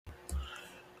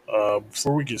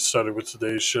Before we get started with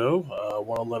today's show, I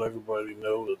want to let everybody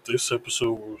know that this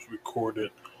episode was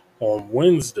recorded on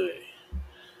Wednesday,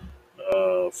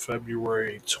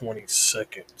 February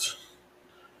 22nd.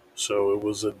 So it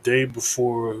was a day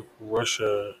before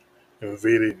Russia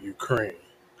invaded Ukraine.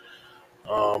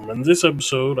 In this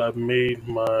episode, I've made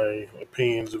my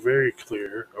opinions very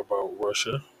clear about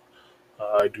Russia.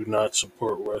 I do not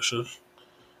support Russia,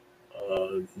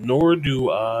 nor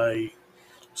do I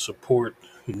support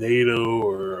NATO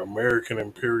or American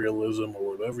imperialism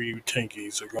or whatever you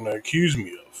tankies are going to accuse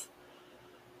me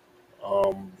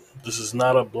of. This is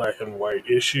not a black and white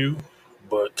issue,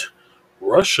 but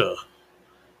Russia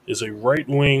is a right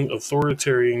wing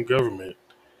authoritarian government,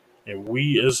 and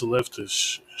we as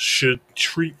leftists should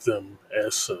treat them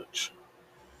as such.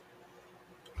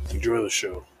 Enjoy the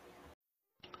show.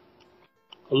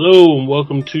 Hello, and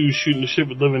welcome to Shooting the Shit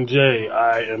with Liv and Jay.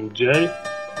 I am Jay.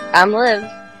 I'm Liv.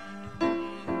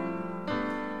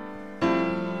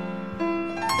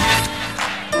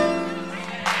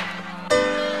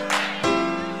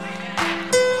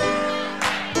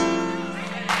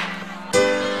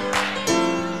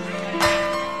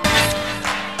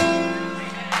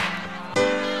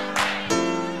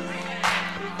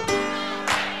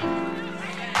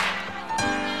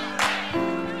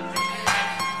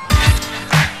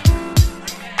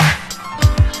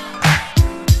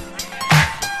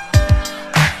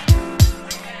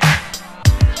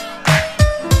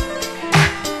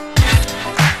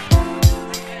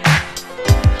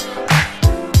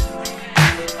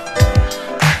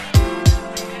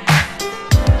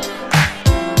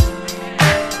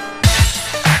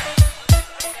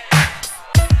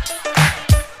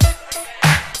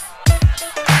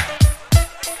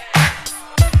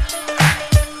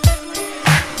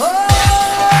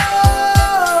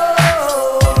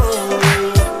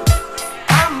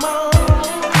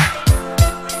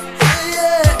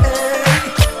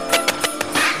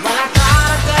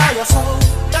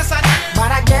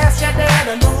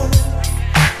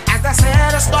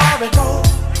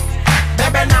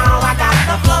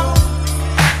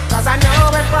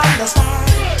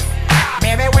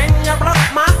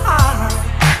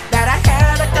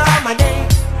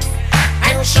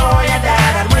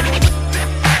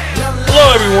 Hello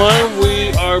everyone,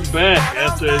 we are back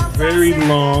after a very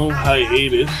long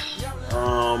hiatus.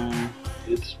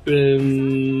 It's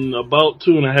been about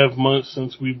 2.5 months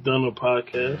since we've done a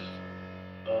podcast.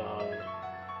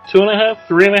 2.5,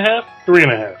 3.5,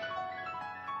 3.5.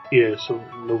 Yeah, so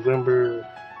November.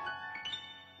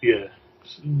 Yeah,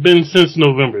 it's been since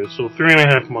November, so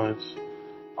 3.5 months,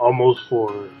 almost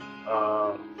 4.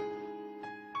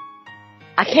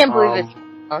 I can't believe it's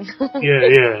long.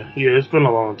 yeah, it's been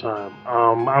a long time.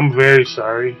 I'm very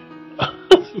sorry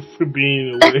for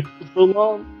being away for so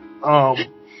long.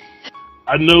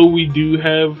 I know we do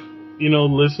have,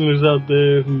 listeners out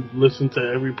there who listen to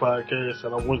every podcast,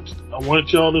 and I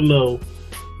want y'all to know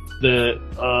that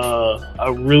I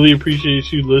really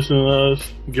appreciate you listening to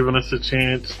us, giving us a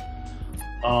chance.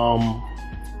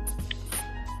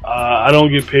 I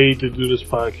don't get paid to do this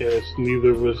podcast.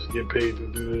 Neither of us get paid to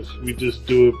do this. We just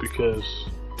do it because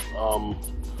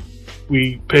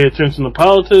we pay attention to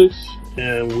politics,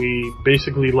 and we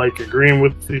basically like agreeing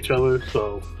with each other.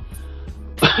 So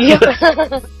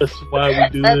that's why we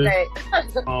do this. Right.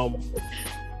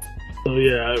 So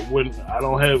yeah, we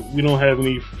don't have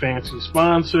any fancy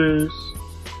sponsors.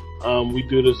 We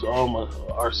do this all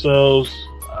ourselves.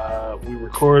 We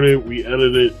record it, we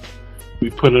edit it, we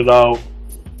put it out.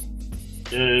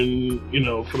 And,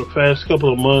 for the past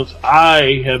couple of months,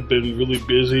 I have been really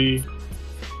busy.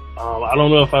 I don't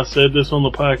know if I said this on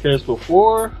the podcast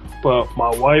before, but my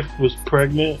wife was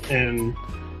pregnant, and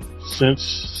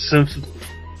since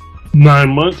 9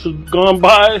 months have gone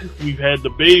by, we've had the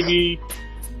baby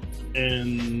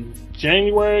in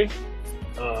January.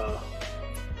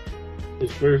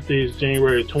 His birthday is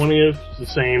January 20th. It's the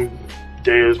same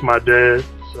day as my dad,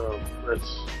 so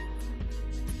that's,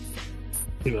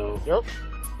 Yep.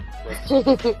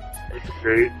 That's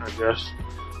great, I guess.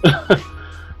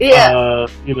 Yeah.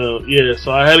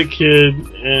 So I had a kid,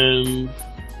 and,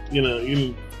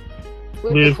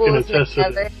 Liv can attest to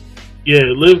this. Yeah,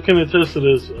 Liv can attest to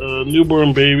this.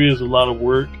 Newborn baby is a lot of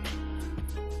work.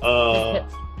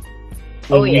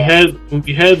 When we had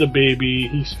the baby,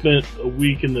 he spent a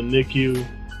week in the NICU,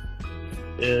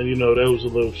 and, that was a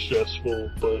little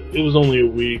stressful, but it was only a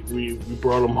week. We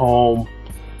brought him home.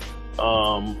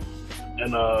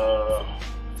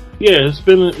 It's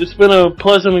been a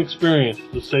pleasant experience,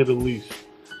 to say the least.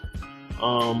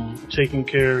 Taking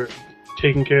care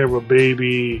of a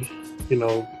baby,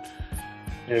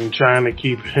 and trying to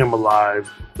keep him alive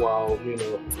while,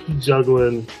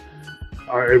 juggling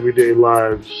our everyday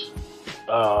lives.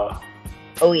 Oh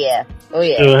yeah.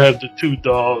 Still have the 2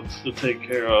 dogs to take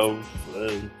care of,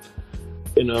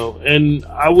 and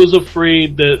I was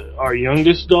afraid that our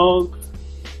youngest dog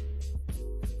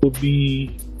would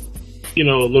be, a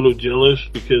little jealous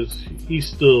because he's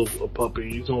still a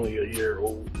puppy. He's only a year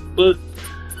old, but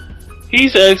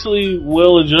he's actually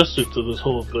well adjusted to this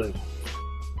whole thing.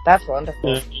 That's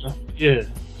wonderful. Yeah.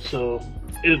 So,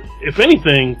 if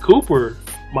anything, Cooper,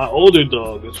 my older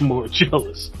dog, is more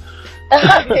jealous.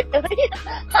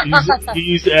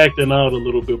 he's acting out a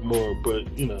little bit more, but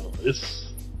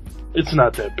it's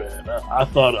not that bad. I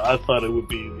thought it would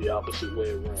be the opposite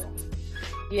way around.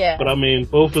 Yeah. But I mean,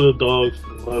 both of the dogs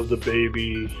love the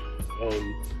baby,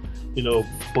 and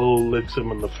Bo licks him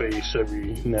in the face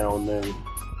every now and then.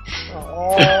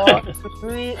 Oh,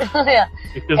 sweet. Yeah.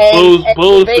 Because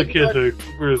Bo's the kisser.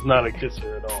 Cooper is not a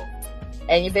kisser at all.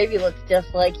 And your baby looks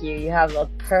just like you. You have a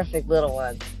perfect little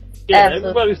one. Yeah,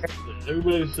 everybody says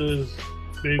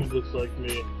baby looks like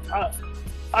me.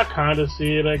 I kind of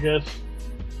see it, I guess.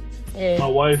 Yeah. My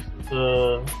wife,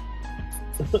 my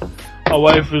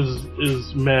wife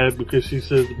is mad because she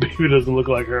says the baby doesn't look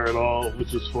like her at all,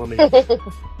 which is funny.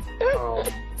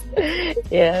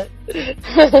 Yeah.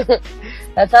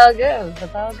 That's how it goes.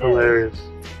 Hilarious.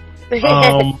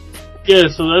 Yeah,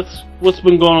 so that's what's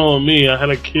been going on with me. I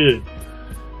had a kid,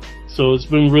 so it's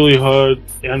been really hard,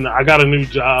 and I got a new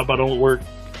job. I don't work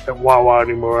at Wawa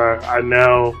anymore. I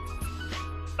now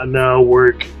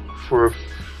work for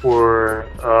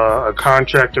a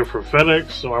contractor for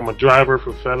FedEx, so I'm a driver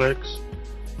for FedEx.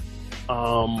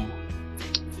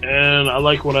 And I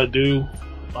like what I do.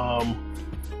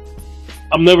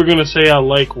 I'm never gonna say I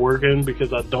like working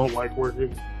because I don't like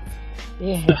working.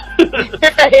 Yeah. But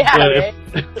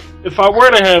if I were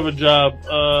to have a job,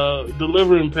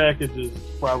 delivering packages is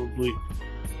probably,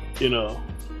 a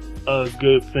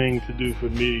good thing to do for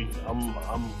me.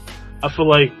 I feel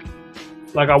like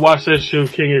I watch that show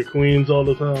King of Queens all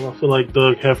the time. I feel like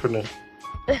Doug Heffernan.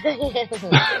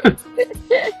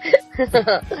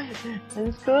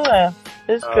 It's cool.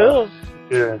 It's cool.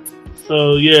 Yeah.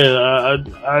 So yeah,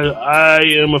 I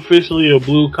am officially a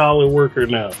blue collar worker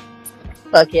now.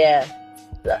 Fuck yeah.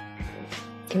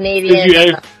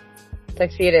 Canadian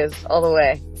tuxedos all the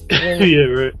way. Yeah,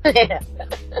 right.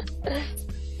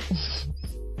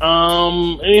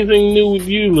 Anything new with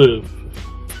you, Liv?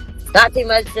 Not too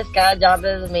much. Just got a job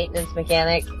as a maintenance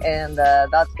mechanic, and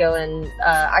that's going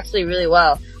actually really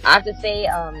well. I have to say,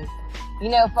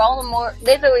 for all the more,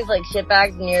 there's always like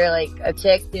shitbags when you're like a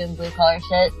chick doing blue collar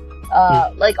shit.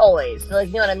 Like always. So, like,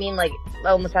 you know what I mean? Like, I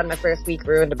almost had my first week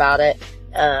ruined about it.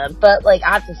 But like,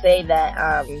 I have to say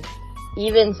that,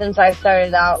 even since I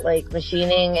started out like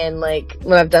machining and like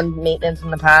when I've done maintenance in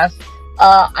the past,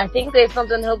 I think there's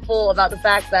something hopeful about the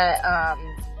fact that,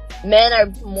 men are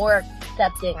more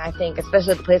accepting, I think,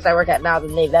 especially at the place I work at now,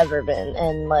 than they've ever been.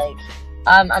 And like,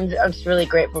 I'm just really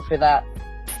grateful for that.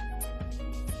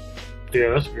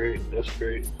 Yeah, that's great.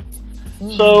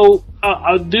 So,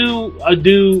 I do,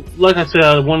 like I said,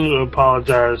 I wanted to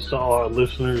apologize to all our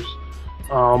listeners.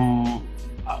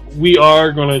 We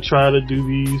are going to try to do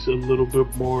these a little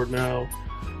bit more now.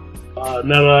 Now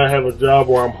that I have a job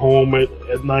where I'm home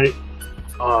at night,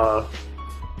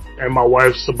 and my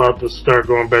wife's about to start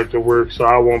going back to work, so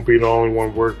I won't be the only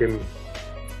one working.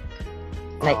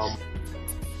 Nice.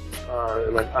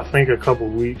 Like, I think a couple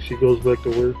weeks she goes back to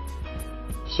work.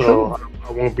 So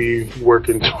I won't be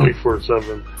working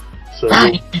 24/7. So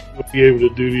we'll be able to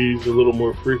do these a little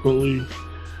more frequently.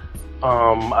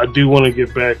 I do want to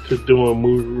get back to doing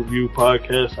movie review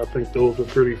podcasts. I think those are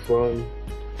pretty fun.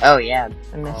 Oh yeah,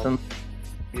 I miss them.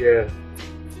 Yeah.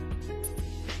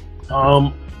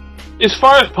 As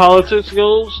far as politics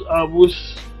goes,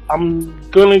 I'm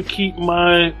gonna keep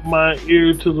my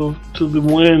ear to the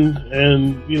wind,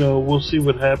 and we'll see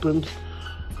what happens.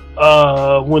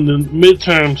 When the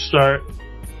midterms start,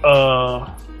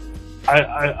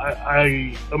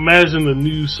 I imagine the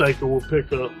news cycle will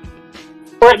pick up.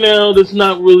 Right now, there's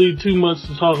not really too much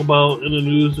to talk about in the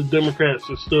news. The Democrats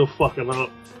are still fucking up.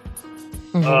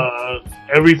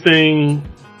 Mm-hmm.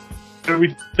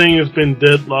 Everything has been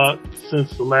deadlocked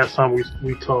since the last time we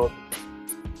talked.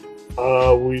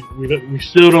 We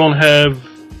still don't have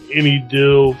any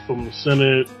deal from the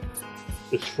Senate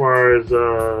as far as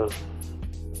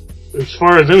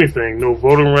anything. No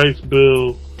voting rights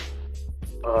bill.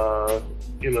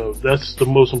 That's the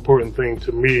most important thing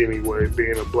to me anyway,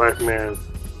 being a black man.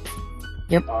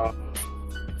 Yep.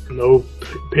 No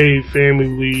paid family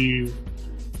leave.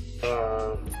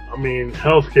 I mean,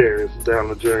 healthcare is down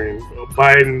the drain.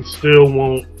 Biden still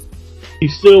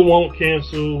won't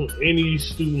cancel any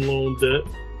student loan debt.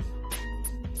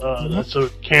 That's a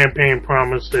campaign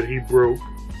promise that he broke.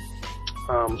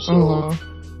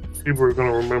 People are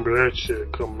gonna remember that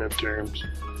shit come midterms.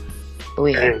 Oh,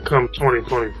 yeah. And come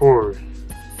 2024.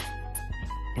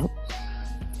 Yep.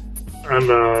 And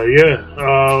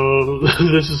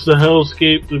this is the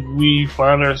hellscape that we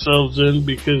find ourselves in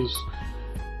because,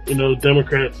 you know,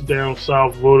 Democrats down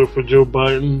south voted for Joe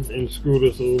Biden and screwed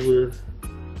us over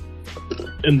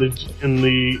in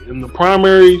the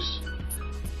primaries.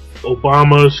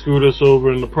 Obama screwed us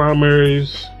over in the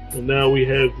primaries, and now we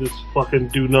have this fucking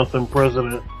do nothing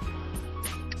president.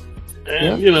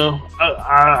 And you know,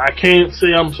 I can't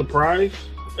say I'm surprised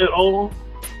at all.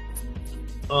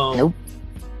 Nope.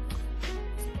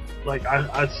 Like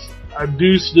I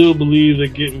do still believe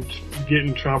that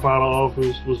getting Trump out of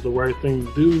office was the right thing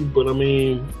to do, but I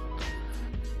mean,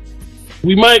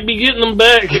 we might be getting them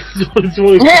back in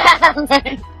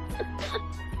 2020.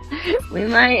 We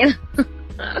might.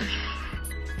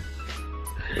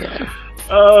 Yeah.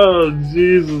 Oh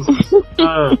Jesus!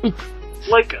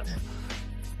 Like,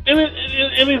 and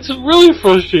it's really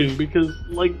frustrating because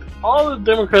like all the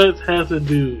Democrats have to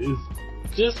do is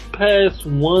just pass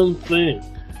one thing.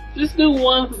 Just do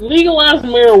one. Legalize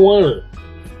marijuana.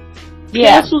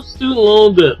 Yeah. Cancel student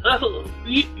loan debt.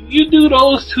 You do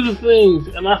those two things,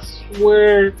 and I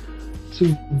swear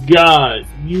to God,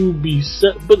 you be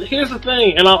set. But here's the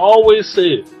thing, and I always say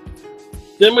it.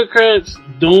 Democrats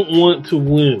don't want to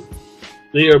win.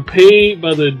 They are paid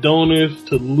by their donors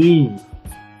to lose.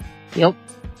 Yep.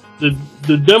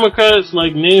 The Democrats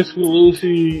like Nancy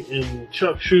Pelosi and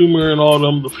Chuck Schumer and all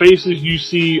them, the faces you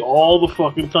see all the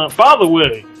fucking time. By the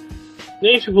way,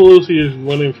 Nancy Pelosi is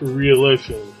running for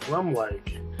re-election. And I'm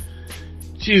like,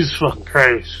 Jesus fucking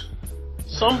Christ.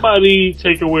 Somebody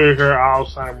take away her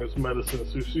Alzheimer's medicine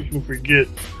so she can forget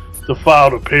to file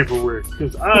the paperwork.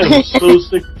 Because I am so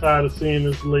sick and tired of seeing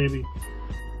this lady.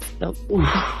 Nope.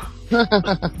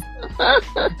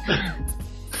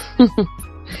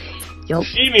 Yep.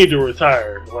 She need to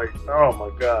retire. Like, oh my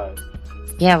God.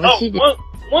 Yeah, what she doing?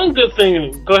 One good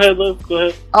thing. Go ahead, Liv. Go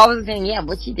ahead. I was saying, yeah,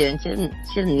 what she doing? She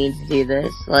doesn't need to do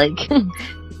this. Like,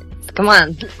 come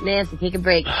on, Nancy, take a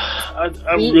break. I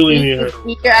really need her.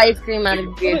 Eat your ice cream out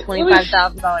of your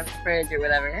 $25,000 fridge or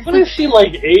whatever. What is she,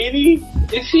 like 80?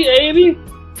 Is she 80?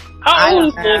 How old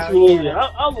is Nancy Pelosi? Yeah.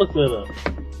 I'll look that up.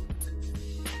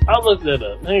 I'll look that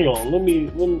up. Hang on. Let me.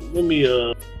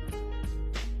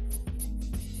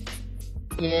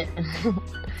 Yeah.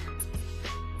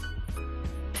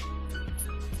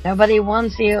 Nobody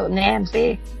wants you,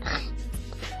 Nancy.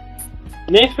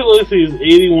 Nancy Pelosi is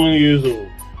 81 years old.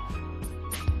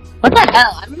 What the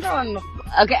hell? I remember when,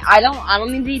 okay, I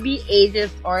don't mean to be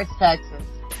ageist or sexist,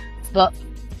 but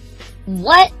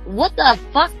what the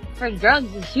fuck for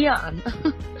drugs is she on?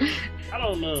 I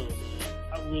don't know.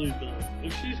 I really don't.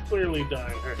 And she's clearly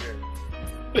dyeing her hair.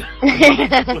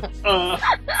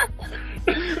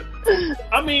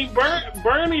 I mean,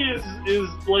 Bernie is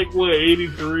like what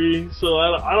 83, so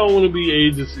I don't want to be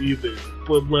ageist either.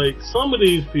 But like, some of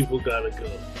these people gotta go.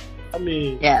 I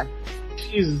mean, yeah,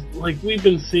 Jesus, like we've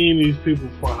been seeing these people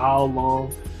for how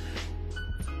long?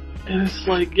 And it's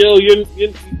like, yo,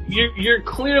 you're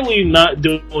clearly not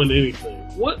doing anything.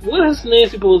 What has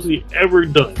Nancy Pelosi ever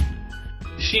done?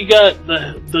 She got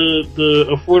the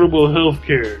affordable health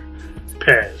care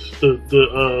pass,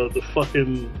 the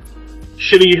fucking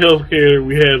shitty healthcare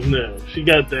we have now. She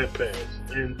got that pass,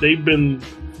 and they've been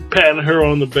patting her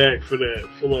on the back for that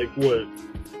for like what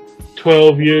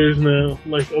 12 years now.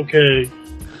 Like, okay,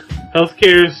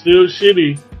 healthcare is still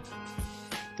shitty.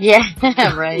 Yeah,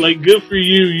 right. Like, good for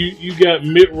you. You got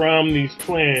Mitt Romney's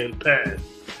plan passed.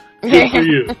 Good for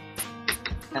you.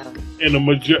 In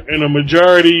a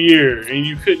majority year, and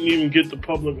you couldn't even get the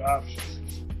public options.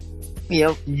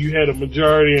 Yep. You had a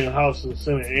majority in the House and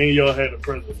Senate, and y'all had a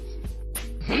presidency.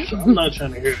 So I'm not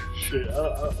trying to hear this shit.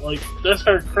 Like, that's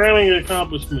her crowning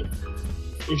accomplishment.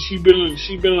 And she been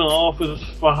in office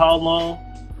for how long?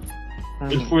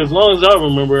 And for as long as I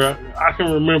remember, I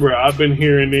can remember I've been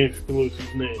hearing Nancy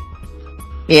Pelosi's name.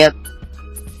 Yep.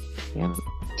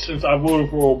 Since I voted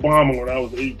for Obama when I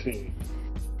was 18.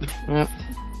 Yep.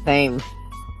 Same.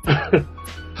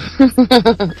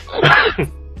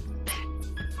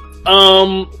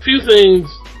 Few things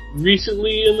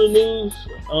recently in the news.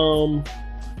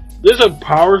 There's a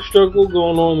power struggle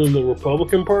going on in the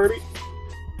Republican Party,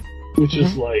 which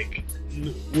is like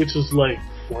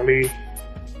funny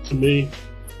to me,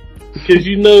 because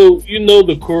you know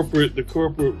the corporate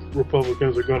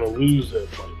Republicans are going to lose that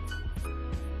fight.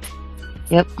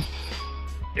 Yep.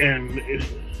 And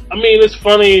I mean, it's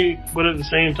funny, but at the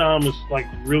same time, it's like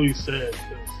really sad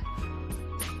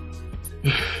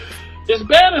because as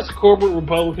bad as corporate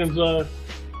Republicans are,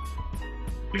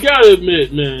 you gotta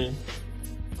admit, man,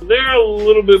 they're a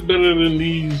little bit better than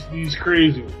these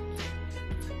crazy ones.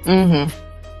 Mm-hmm.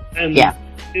 And yeah,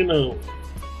 you know,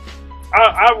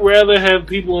 I'd rather have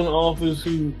people in office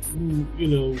who you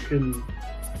know can,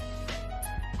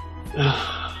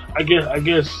 I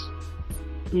guess,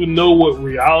 who know what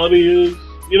reality is.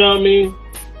 You know what I mean?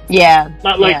 Yeah.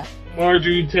 Not like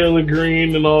Marjorie Taylor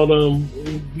Greene and all them,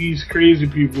 these crazy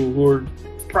people who are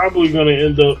probably going to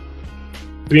end up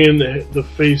being the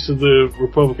face of the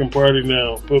Republican Party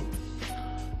now. But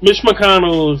Mitch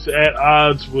McConnell is at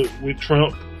odds with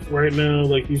Trump right now.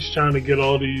 Like, he's trying to get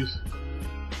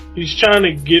he's trying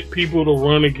to get people to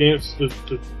run against the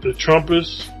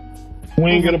Trumpists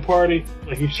wing of the party.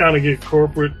 Like, he's trying to get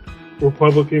corporate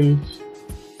Republicans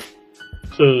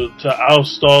to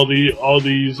oust all these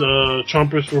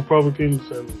Trumpist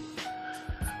Republicans, and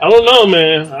I don't know,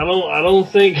 man. I don't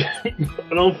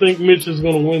think Mitch is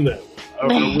going to win that. I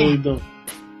really don't.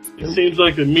 It seems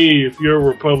like to me, if you're a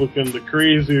Republican, the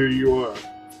crazier you are,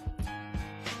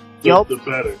 the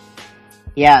better.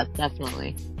 Yeah,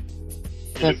 definitely.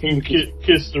 And if you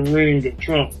kiss the ring of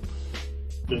Trump,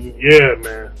 then yeah,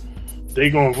 man, they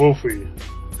gonna vote for you.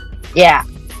 Yeah,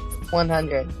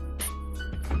 100.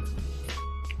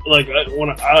 Like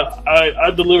when I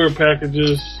deliver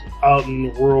packages out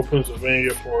in rural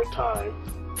Pennsylvania for a time,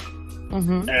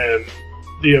 and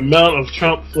the amount of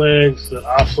Trump flags that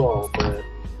I saw, man,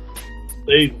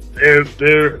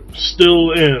 they're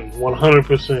still in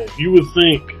 100%. You would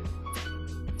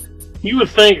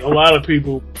think a lot of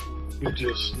people would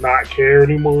just not care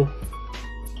anymore.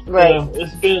 Right.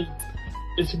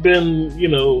 It's been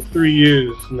 3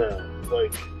 years now.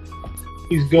 Like,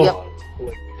 he's gone. Yep.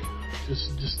 Like,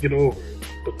 just get over it.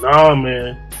 But nah,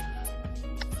 man,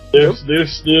 they're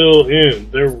still in.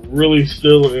 They're really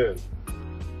still in.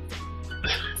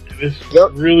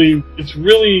 It's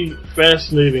really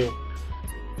fascinating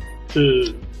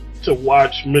to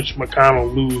watch Mitch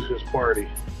McConnell lose his party.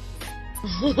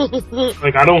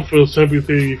 Like, I don't feel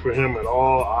sympathy for him at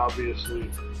all, obviously.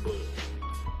 But,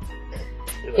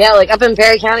 yeah, like up in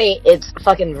Perry County, it's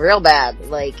fucking real bad.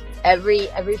 Like every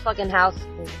fucking house,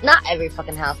 not every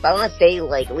fucking house, but I want to say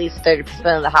like at least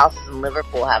 30% of the houses in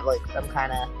Liverpool have like some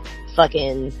kind of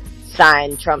fucking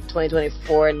sign, Trump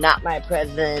 2024, not my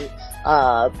president.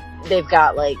 They've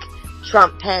got like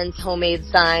Trump Pence homemade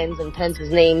signs and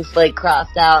Pence's name's like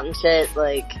crossed out and shit.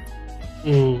 Like,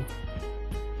 and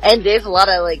there's a lot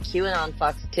of like QAnon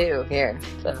fucks too here.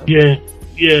 So yeah.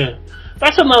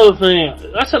 That's another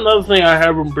thing I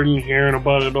haven't been hearing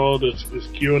about at all. Is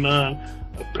QAnon.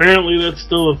 Apparently, that's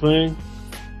still a thing,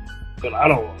 but I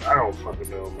don't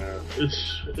fucking know, man.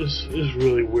 It's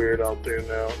really weird out there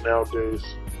nowadays.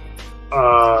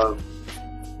 I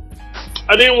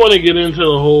didn't want to get into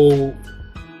the whole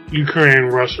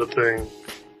Ukraine-Russia thing.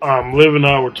 Liv and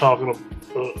I were talking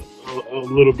a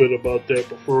little bit about that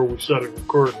before we started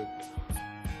recording.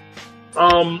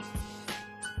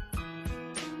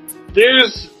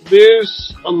 There's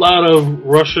a lot of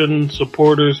Russian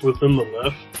supporters within the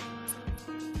left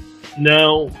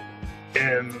now,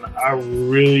 and I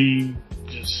really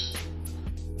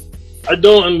I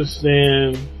don't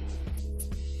understand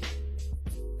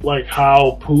like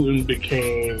how Putin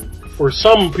became, for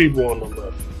some people on the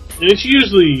left, and it's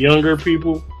usually younger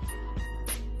people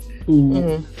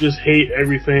who just hate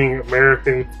everything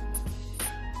American,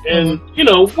 and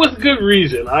with good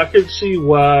reason. I could see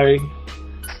why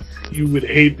you would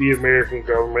hate the American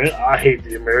government. I hate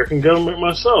the American government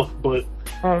myself, but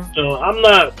I'm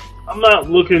not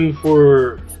looking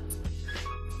for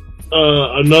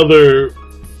another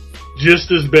just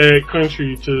as bad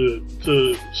country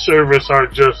to service our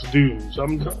just dues. You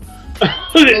know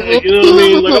what I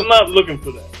mean? Like, I'm not looking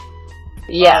for that.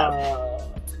 Yeah.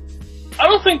 I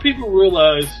don't think people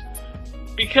realize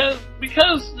because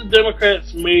the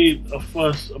Democrats made a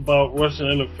fuss about Russian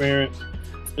interference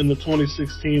in the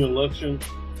 2016 election.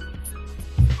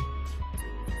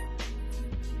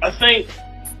 I think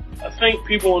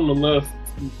people on the left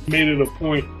made it a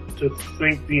point to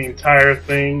think the entire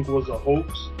thing was a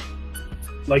hoax.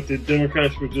 Like the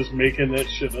Democrats were just making that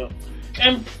shit up.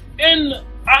 And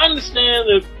I understand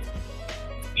that,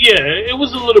 yeah, it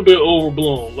was a little bit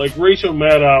overblown. Like Rachel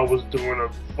Maddow was doing a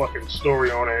fucking story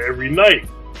on it every night.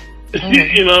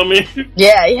 You know what I mean?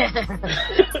 Yeah.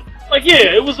 Like,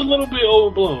 yeah, it was a little bit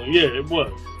overblown. Yeah, it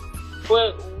was.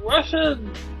 But Russia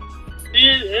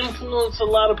did influence a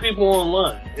lot of people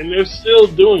online, and they're still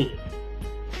doing it.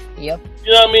 Yep.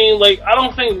 You know what I mean? Like, I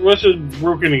don't think Russia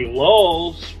broke any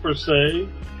laws, per se.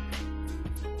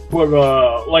 But,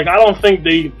 like, I don't think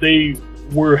they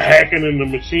were hacking into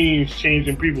machines,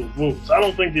 changing people's votes. I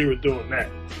don't think they were doing that.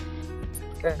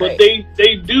 Right. But they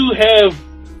do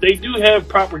have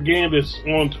propagandists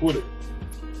on Twitter.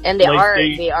 And they are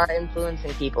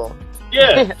influencing people.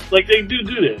 Yeah, like they do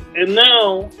that. And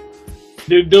now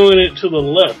they're doing it to the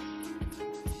left.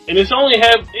 And it's only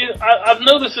I've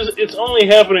noticed it's only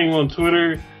happening on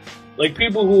Twitter. Like,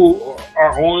 people who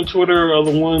are on Twitter are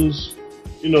the ones,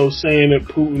 you know, saying that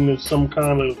Putin is some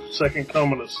kind of second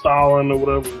coming of Stalin or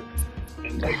whatever.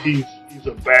 And like he's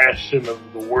a bastion of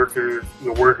the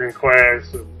working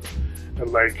class, and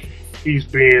like he's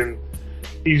being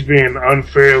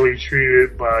unfairly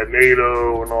treated by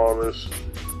NATO and all this.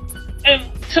 And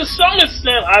to some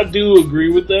extent, I do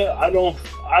agree with that. I don't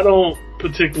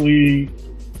particularly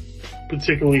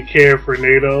care for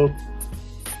NATO.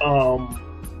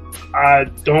 I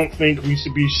don't think we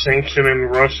should be sanctioning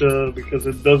Russia because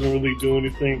it doesn't really do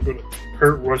anything but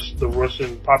hurt the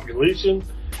Russian population.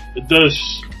 It does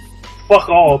fuck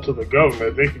all to the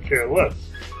government. They could care less.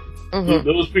 Mm-hmm.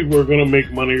 Those people are going to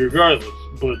make money regardless.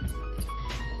 But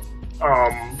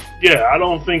yeah, I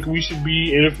don't think we should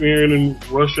be interfering in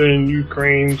Russia and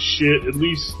Ukraine shit. At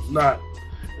least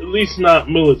not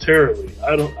militarily.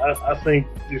 I think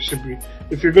there should be,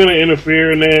 if you're going to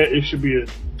interfere in that, it should be a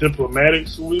diplomatic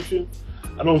solution.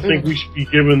 I don't think we should be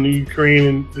giving the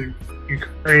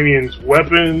Ukrainians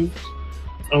weapons.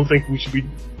 I don't think we should be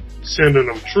sending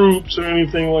them troops or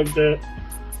anything like that.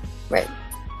 Right.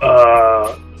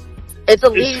 It's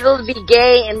illegal to be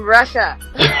gay in Russia.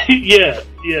 Yeah.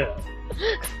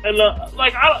 And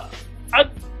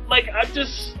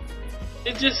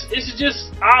it's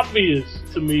just obvious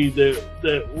to me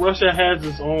that Russia has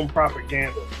its own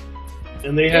propaganda,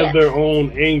 and they have their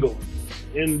own angles.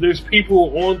 And there's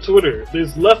people on Twitter.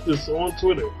 There's leftists on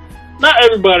Twitter. Not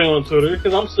everybody on Twitter,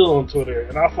 because I'm still on Twitter,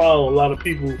 and I follow a lot of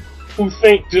people who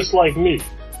think just like me.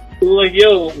 They're like,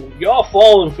 yo, y'all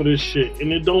falling for this shit,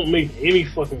 and it don't make any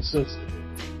fucking sense to me.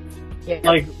 Yeah.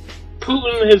 Like,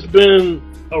 Putin has been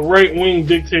a right-wing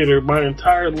dictator my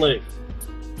entire life.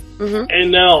 Mm-hmm.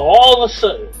 And now, all of a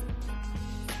sudden,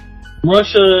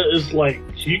 Russia is like,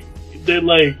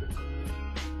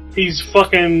 he's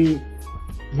fucking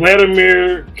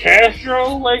Vladimir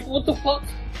Castro? Like, what the fuck?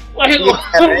 Like, like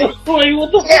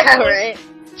what the fuck? Yeah, right.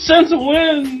 Since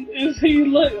when is he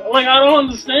like I don't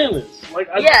understand this. Like,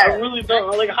 I really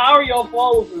don't. Like, how are y'all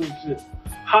following for this shit?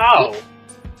 How?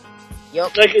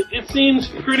 Yep. Like, it seems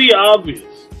pretty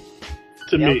obvious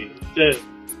to me that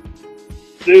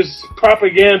there's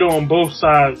propaganda on both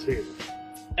sides here.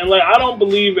 And, like, I don't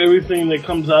believe everything that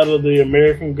comes out of the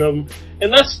American government.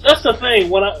 And that's the thing.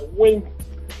 When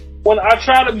I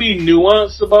try to be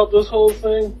nuanced about this whole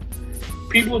thing,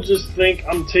 people just think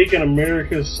I'm taking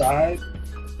America's side.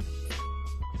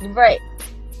 Right.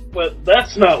 But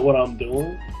that's not what I'm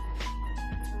doing.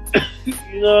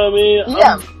 You know what I mean?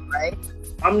 Yeah, right.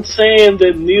 I'm saying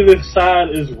that neither side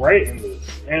is right in this.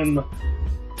 And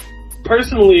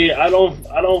personally, I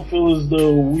don't feel as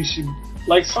though we should,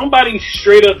 like, somebody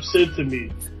straight up said to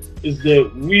me is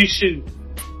that we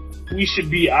should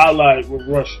be allied with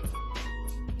Russia.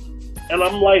 And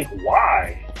I'm like,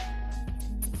 why?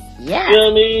 Yeah. You know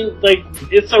what I mean? Like,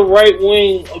 it's a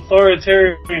right-wing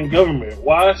authoritarian government.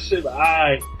 Why should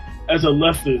I, as a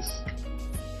leftist,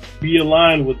 be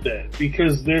aligned with that?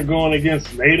 Because they're going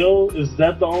against NATO? Is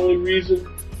that the only reason?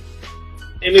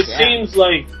 And it seems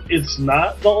like it's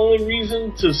not the only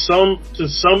reason to some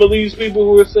of these people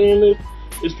who are saying this.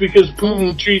 It's because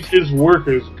Putin treats his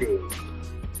workers good.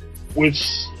 Which,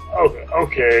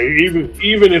 okay,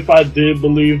 even if I did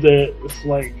believe that, it's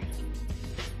like,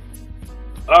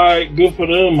 alright, good for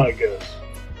them, I guess.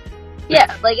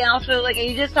 Yeah, like, and also, like, are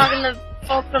you just talking to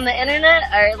folks on the internet?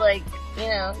 Or, like, you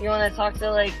know, you want to talk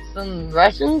to, like, some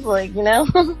Russians? Like, you know?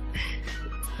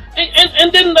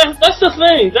 and then that's the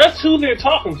thing. That's who they're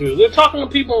talking to. They're talking to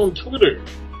people on Twitter.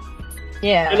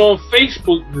 Yeah. And on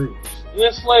Facebook groups. And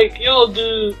it's like, yo,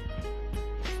 dude,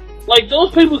 like,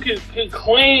 those people could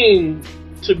claim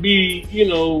to be, you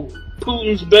know,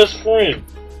 Putin's best friend.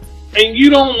 And you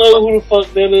don't know who the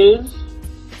fuck that is.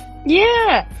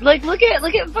 Yeah, like, look at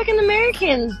fucking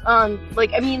Americans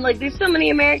like, I mean, like, there's so many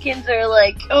Americans that are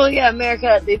like, oh yeah,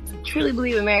 America, they truly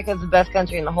believe America is the best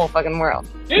country in the whole fucking world.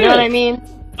 Yeah. You know what I mean?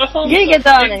 That's what you're gonna get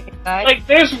that on it, guys. Like,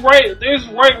 there's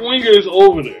right-wingers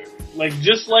over there. Like,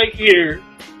 just like here,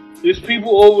 there's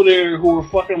people over there who are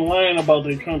fucking lying about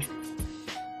their country.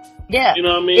 Yeah. You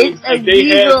know what I mean? It's like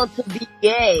illegal to be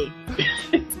gay.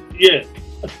 Yeah.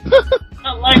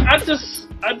 Like,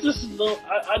 I just don't.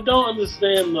 I don't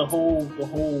understand the whole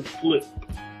flip.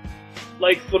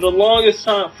 Like for the longest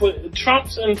time, for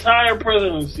Trump's entire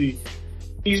presidency,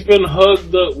 he's been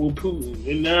hugged up with Putin,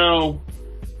 and now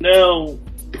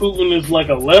Putin is like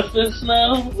a leftist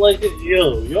now. Like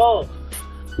y'all,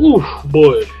 ooh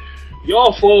boy,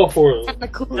 y'all fall for it.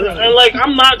 And like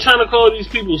I'm not trying to call these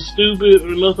people stupid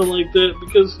or nothing like that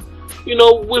because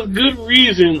with good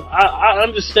reason, I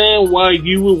understand why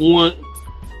you would want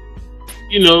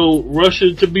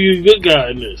Russia to be a good guy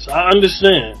in this. I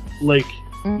understand. Like,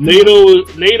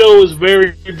 NATO is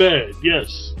very bad.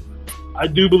 Yes. I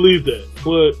do believe that.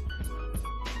 But,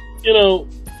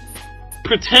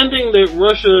 pretending that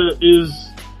Russia is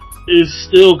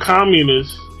still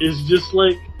communist is just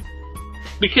like,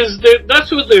 because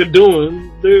that's what they're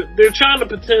doing. They're trying to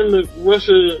pretend that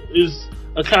Russia is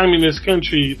a communist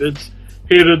country that's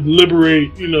here to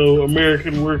liberate,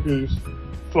 American workers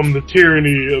from the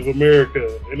tyranny of America,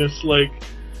 and it's like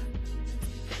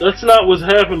that's not what's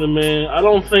happening, man. I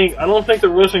don't think the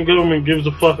Russian government gives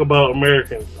a fuck about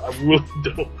Americans. I really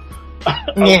don't. I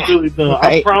really don't.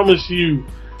 Right. I promise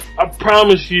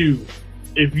you,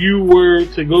 if you were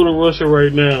to go to Russia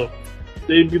right now,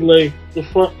 they'd be like, "The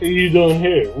fuck are you doing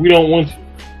here? We don't want you."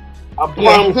 I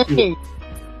promise you.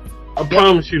 I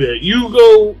promise you that. You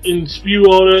go and spew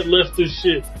all that leftist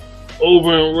shit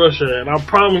over in Russia, and I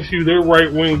promise you their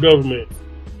right-wing government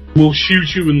will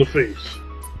shoot you in the face.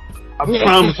 I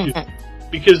promise you.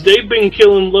 Because they've been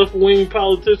killing left-wing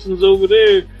politicians over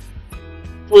there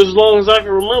for as long as I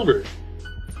can remember.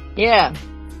 Yeah.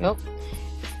 Yep.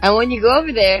 And when you go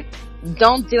over there,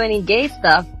 don't do any gay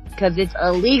stuff, because it's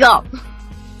illegal.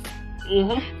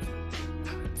 Mm-hmm.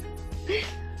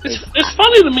 It's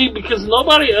funny to me because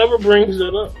nobody ever brings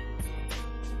that up.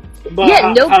 About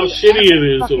how shitty it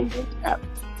is.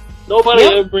 Nobody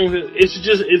ever brings it.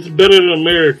 It's better than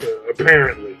America,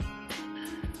 apparently.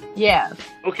 Yeah.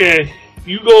 Okay,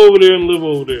 you go over there and live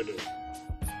over there, though.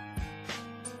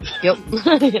 Yep.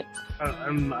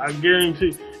 I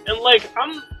guarantee. And like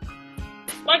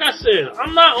I said,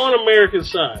 I'm not on America's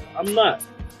side. I'm not.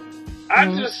 I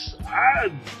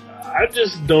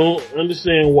just don't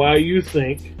understand why you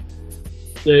think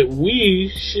that we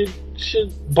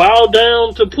should bow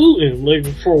down to Putin. Like,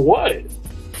 for what?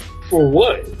 For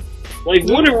what? Like,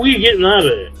 what are we getting out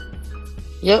of it?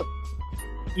 Yep.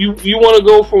 You want to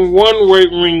go from one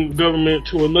right-wing government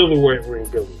to another right-wing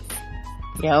government.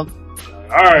 Yep.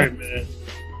 Alright, man.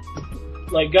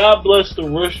 Like, God bless the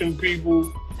Russian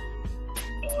people.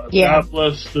 God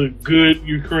bless the good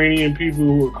Ukrainian people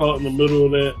who were caught in the middle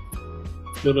of that.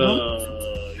 But,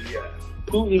 yeah.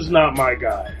 Putin's not my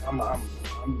guy. I'm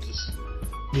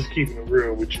just keeping it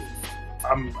real with you.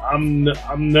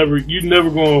 You're never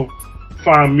gonna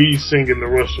find me singing the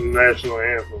Russian national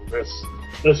anthem.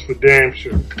 That's for damn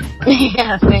sure.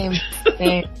 Yeah, same.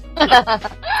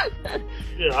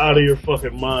 You're out of your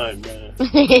fucking mind, man.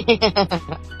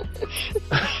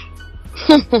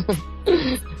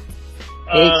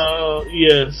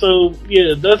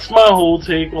 That's my whole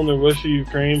take on the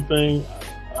Russia-Ukraine thing.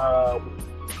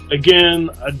 Again,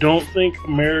 I don't think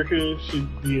America should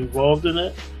be involved in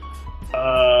it.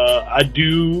 I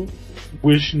do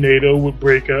wish NATO would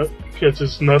break up because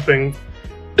it's nothing.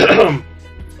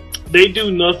 They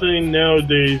do nothing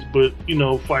nowadays but,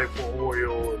 fight for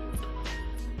oil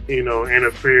and,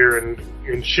 interfere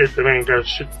and shit that ain't got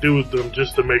shit to do with them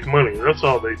just to make money. That's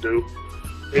all they do.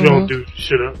 They don't do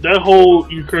shit up. That whole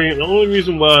Ukraine, the only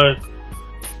reason why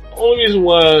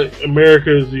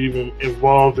America is even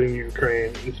involved in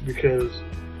Ukraine is because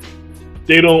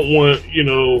they don't want,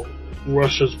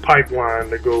 Russia's pipeline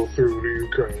to go through the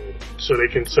Ukraine so they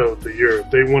can sell it to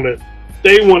Europe. They want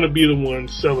to be the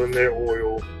ones selling their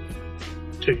oil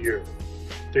to Europe.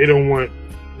 They don't want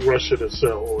Russia to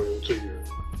sell oil to Europe.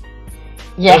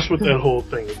 Yeah. That's what that whole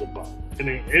thing is about. It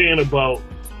ain't about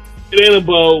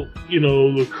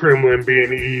the Kremlin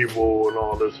being evil and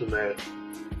all this and that.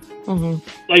 Mm-hmm.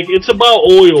 Like, it's about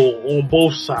oil on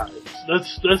both sides.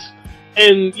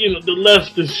 And the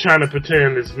left is trying to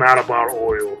pretend it's not about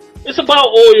oil. It's about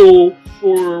oil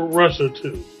for Russia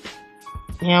too.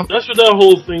 Yeah. That's what that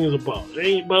whole thing is about. It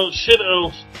ain't about shit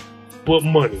else but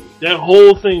money. That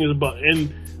whole thing is about.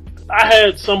 And I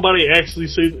had somebody actually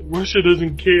say that Russia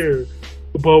doesn't care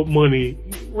about money.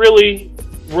 Really?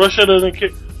 Russia doesn't care?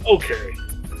 Okay.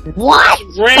 What?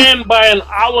 It's ran by an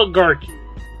oligarchy.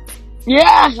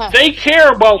 Yeah. They care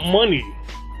about money.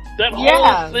 That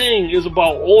whole thing is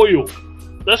about oil.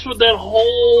 That's what that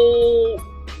whole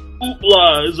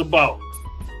hoopla is about.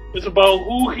 It's about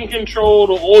who can control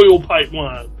the oil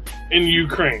pipeline in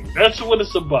Ukraine. That's what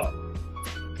it's about.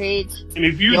 Preach. And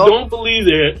if you don't believe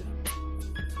that,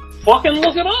 fucking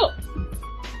look it up.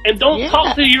 And don't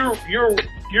talk to your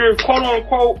quote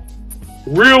unquote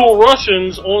real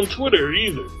Russians on Twitter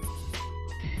either.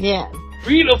 Yeah.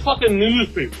 Read a fucking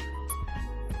newspaper.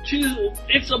 Jesus,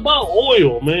 it's about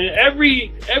oil, man.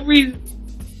 Every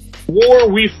war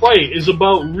we fight is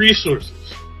about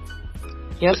resources.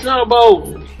 Yep. It's not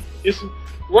about.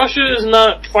 Russia is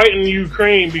not fighting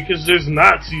Ukraine because there's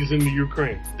Nazis in the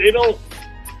Ukraine. They do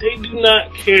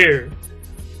not care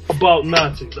about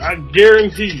Nazis. I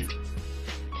guarantee you.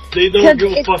 They don't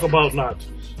give a fuck about Nazis.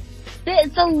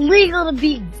 It's illegal to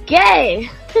be gay.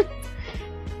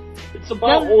 It's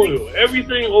about oil.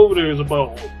 Everything over there is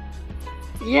about oil.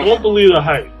 Yeah. Don't believe the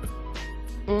hype.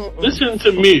 Listen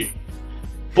to me.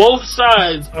 Both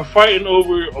sides are fighting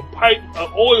over an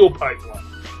oil pipeline.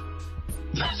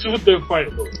 That's what they're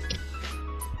fighting over.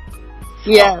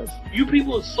 Yes. You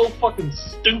people are so fucking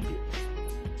stupid.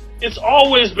 It's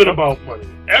always been about money.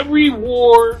 Every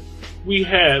war we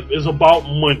have is about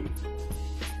money.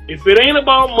 If it ain't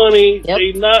about money,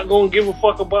 they not gonna give a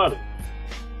fuck about it.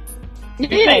 You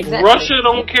think Russia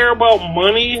don't care about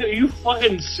money? Are you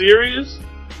fucking serious?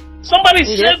 Somebody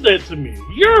said that to me.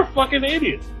 You're a fucking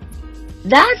idiot.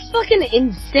 That's fucking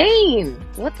insane.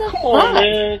 What the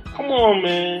fuck? Come on,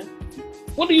 man.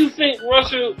 What do you think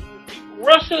Russia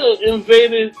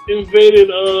invaded,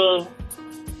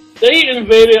 they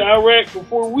invaded Iraq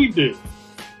before we did.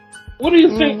 What do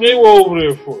you think they were over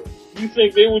there for? You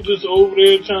think they were just over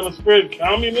there trying to spread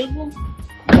communism?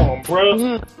 Come on,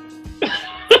 bro.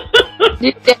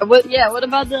 What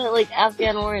about the,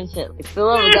 Afghan war and shit? For the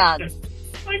love of God.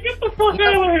 Get the fuck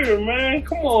out of here, man.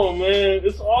 Come on, man.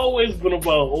 It's always been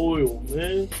about oil,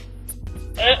 man.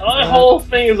 That whole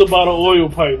thing is about an oil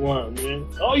pipeline, man.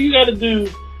 All you gotta do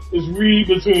is read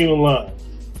between the lines.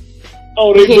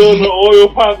 Oh, they building an oil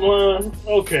pipeline?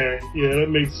 Okay, yeah, that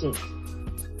makes sense.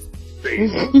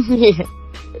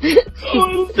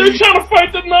 Oh, they're trying to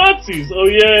fight the Nazis. Oh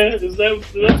yeah, is that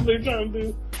what they're trying to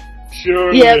do?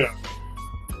 Sure, yeah.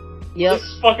 Yep.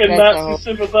 This fucking Nazi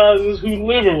sympathizers who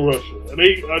live in Russia.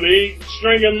 Are they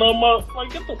stringing them up?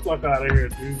 Get the fuck out of here,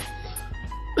 dude.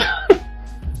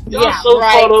 Y'all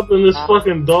caught up in this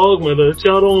fucking dogma that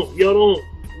y'all don't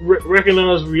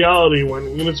recognize reality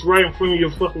when it's right in front of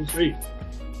your fucking face.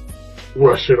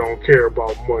 Russia don't care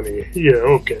about money. Yeah,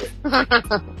 okay.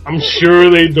 I'm sure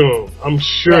they don't.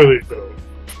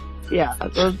 Yeah.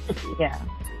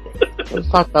 Let's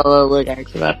talk about little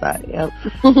oligarchs about that. Yep.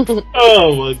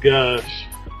 Oh my gosh.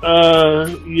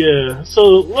 Yeah. So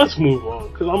let's move on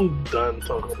because I'm done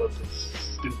talking about this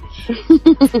stupid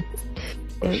shit.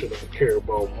 Russia don't care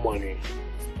about money.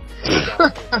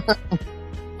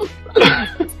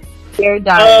 They're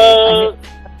dying.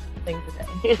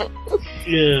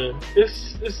 Yeah,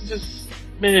 it's just,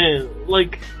 man,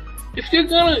 if you're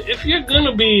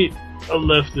gonna be a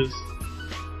leftist,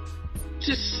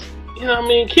 just, you know what I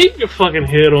mean, keep your fucking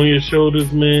head on your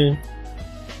shoulders, man.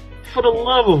 For the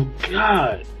love of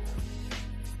God.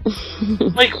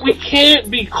 We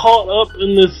can't be caught up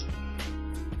in this.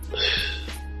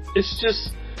 It's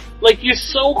just, you're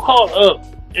so caught up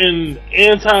in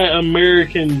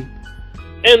anti-American.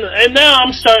 And now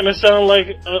I'm starting to sound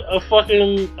like a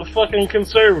fucking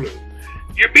conservative.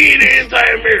 You're being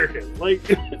anti-American.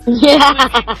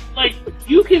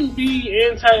 You can be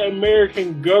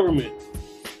anti-American government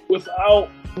without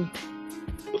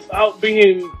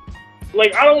being,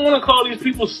 I don't want to call these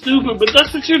people stupid, but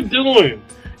that's what you're doing.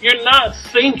 You're not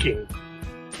thinking.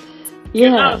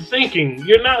 You're not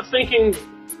thinking.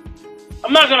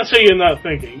 I'm not going to say you're not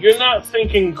thinking. You're not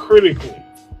thinking critically.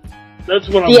 That's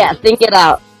what I'm saying. Think it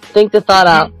out. Think the thought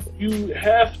out. You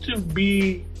have to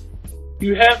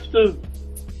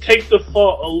take the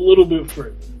thought a little bit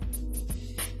further.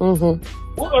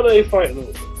 What are they fighting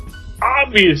over?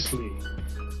 Obviously,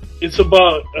 it's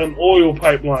about an oil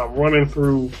pipeline running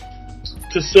through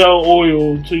to sell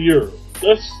oil to Europe.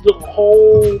 That's the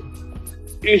whole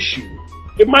issue.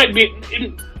 It might be,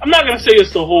 I'm not going to say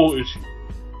it's the whole issue,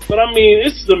 but I mean,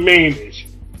 it's the main issue.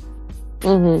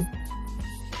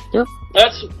 Yep.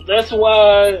 That's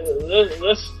why,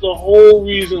 that's the whole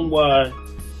reason why,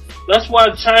 that's why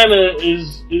China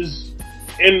is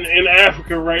in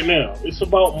Africa right now. It's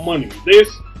about money. There's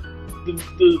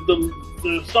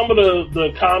some of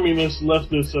the communist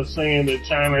leftists are saying that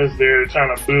China is there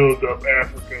trying to build up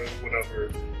Africa or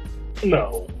whatever.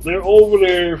 No, they're over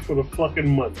there for the fucking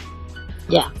money.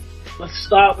 Yeah. Let's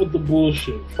stop with the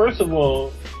bullshit. First of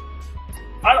all,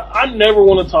 I never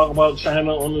want to talk about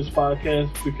China on this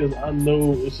podcast because I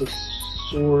know it's a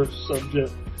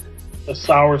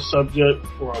sour subject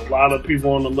for a lot of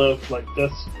people on the left.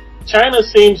 China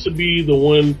seems to be the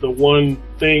one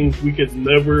things we could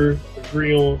never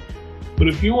agree on. But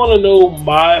if you want to know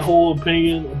my whole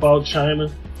opinion about China,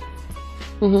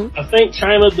 I think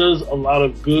China does a lot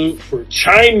of good for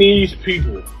Chinese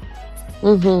people.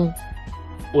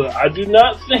 But I do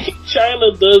not think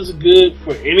China does good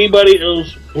for anybody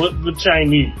else but the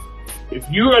Chinese. If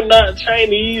you are not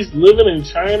Chinese living in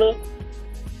China,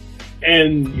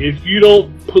 and if you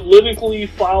don't politically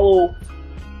follow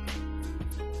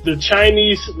the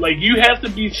Chinese, like you have to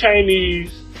be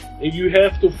Chinese and you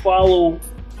have to follow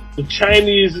the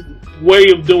Chinese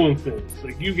way of doing things.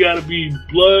 Like you gotta be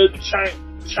blood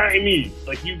Chinese.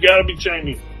 Like you gotta be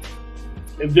Chinese.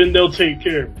 And then they'll take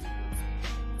care of you.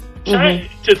 China,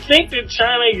 to think that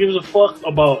China gives a fuck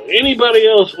about anybody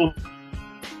else,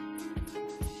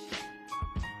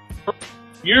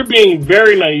 you're being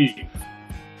very naive.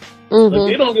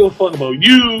 Like, they don't give a fuck about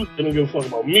you. They don't give a fuck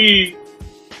about me.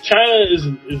 China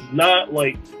is not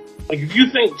like if you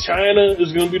think China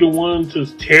is going to be the one to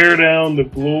tear down the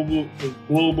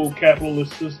global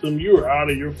capitalist system, you are out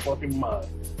of your fucking mind.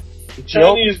 The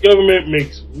Chinese government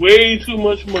makes way too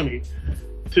much money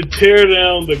to tear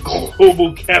down the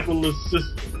global capitalist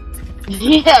system.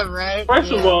 Yeah, right.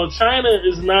 First of all, China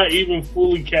is not even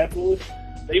fully capitalist.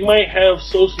 They might have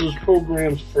socialist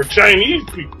programs for Chinese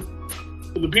people,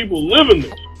 for the people living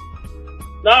there.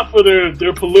 Not for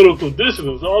their political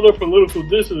dissidents. All their political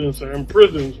dissidents are in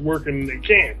prisons working in their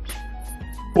camps.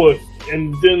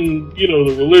 And then,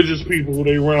 the religious people,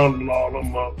 they round all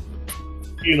them up.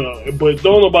 But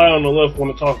don't nobody on the left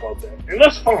want to talk about that. And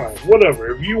that's fine. Whatever.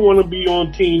 If you want to be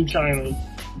on Team China,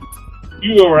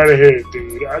 you go right ahead,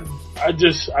 dude. I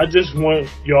just want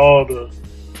y'all to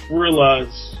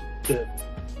realize that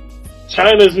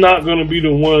China's not going to be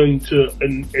the one to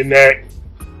enact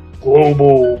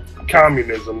global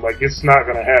communism. Like, it's not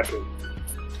going to happen.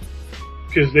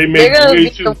 Because they make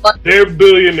their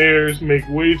billionaires make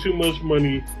way too much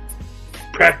money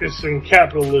practicing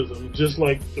capitalism, just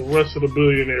like the rest of the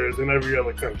billionaires in every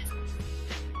other country.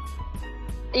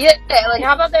 Yeah, like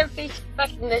how about their face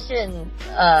recognition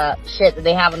shit that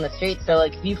they have on the street? So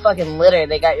like if you fucking litter,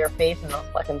 they got your face and they'll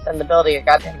fucking send the bill to your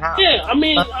goddamn house. Yeah, I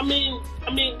mean,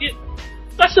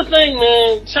 that's the thing,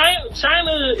 man.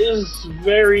 China is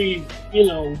very,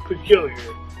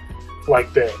 peculiar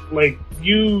like that.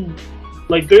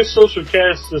 Like their social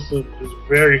caste system is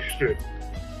very strict.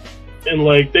 And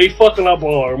like they fucking up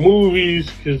all our movies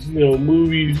because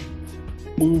movie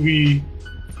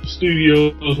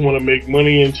studios want to make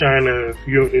money in China.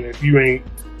 If you ain't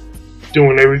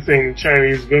doing everything the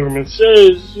Chinese government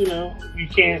says, you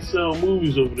can't sell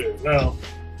movies over there. Now,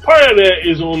 part of that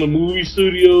is on the movie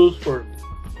studios for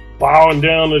bowing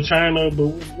down to China, but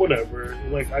whatever.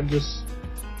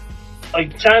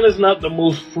 China's not the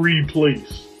most free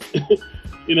place.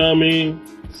 You know what I mean?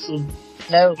 So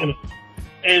no.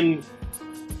 And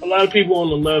a lot of people on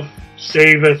the left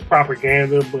say that's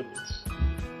propaganda, but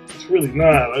it's really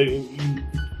not.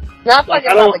 Not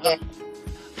propaganda.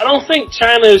 I don't think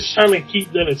China is trying to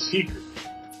keep that a secret.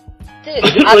 Dude,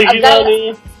 you know what I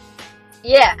mean?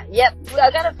 Yeah, yep.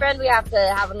 I got a friend we have to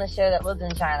have on the show that lives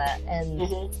in China,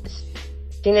 and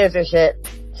she knows her shit.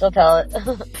 She'll tell it.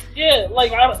 Yeah,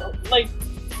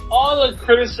 all the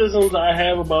criticisms I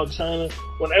have about China,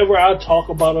 whenever I talk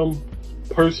about them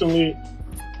personally,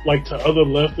 like to other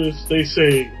leftists, they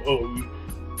say, "Oh,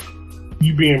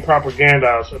 you being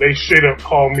propagandized," so they straight up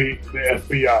call me the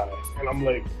FBI, and I'm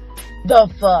like, "The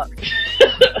fuck?"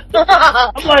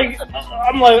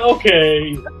 I'm like,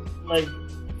 okay, like,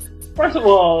 first of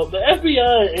all, the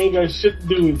FBI ain't got shit to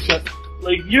do with China.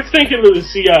 Like, you're thinking of the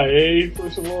CIA,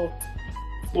 first of all,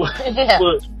 but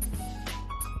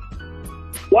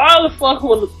why the fuck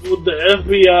would the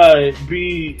FBI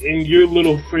be in your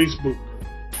little Facebook group?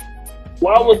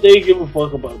 Why would they give a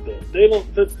fuck about that? They don't.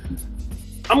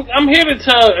 I'm here to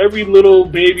tell every little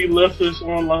baby leftist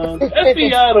online, the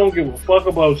FBI don't give a fuck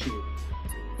about you.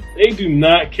 They do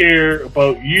not care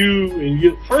about you and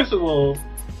you. First of all,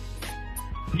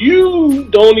 you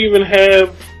don't even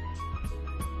have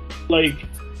like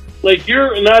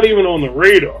you're not even on the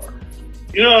radar.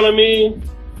 You know what I mean?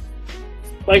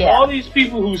 All these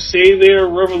people who say they're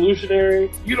revolutionary,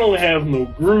 you don't have no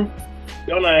group.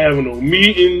 Y'all not having no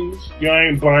meetings. Y'all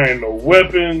ain't buying no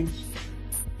weapons.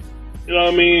 You know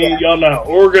what I mean? Yeah. Y'all not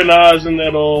organizing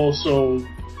at all. So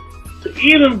to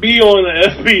even be on the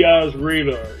FBI's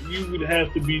radar, you would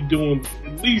have to be doing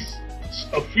at least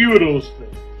a few of those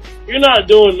things. You're not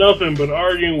doing nothing but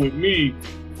arguing with me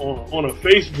on a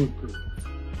Facebook group.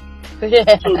 So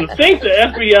to think the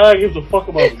FBI gives a fuck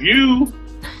about you,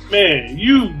 man,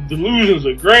 you delusions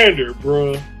of grandeur,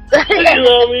 bruh. You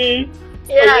know what I mean?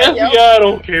 Yeah, the FBI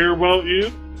don't care about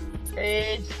you.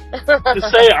 To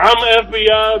say I'm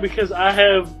FBI because I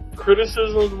have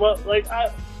criticisms about,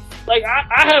 I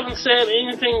haven't said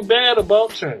anything bad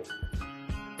about China.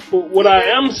 But what I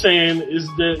am saying is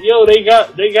that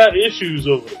they got issues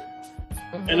over there,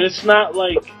 and it's not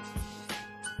like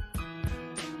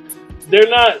they're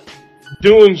not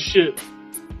doing shit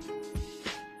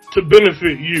to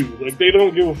benefit you. Like, they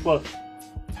don't give a fuck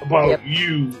about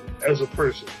you as a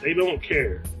person. They don't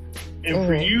care. And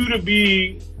for you to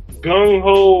be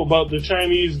gung-ho about the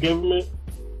Chinese government,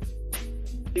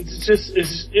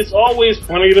 it's always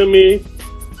funny to me.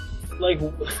 Like,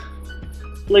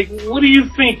 what do you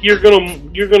think you're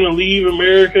gonna leave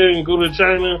America and go to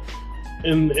China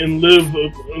and live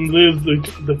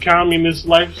the communist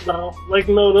lifestyle? Like,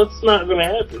 no, that's not gonna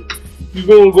happen. You're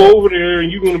gonna go over there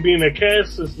and you're gonna be in a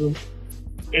caste system,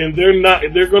 and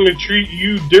they're gonna treat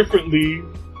you differently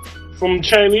from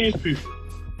Chinese people.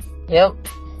 Yep.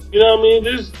 You know what I mean?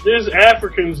 There's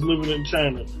Africans living in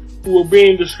China who are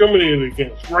being discriminated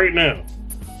against right now.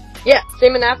 Yeah,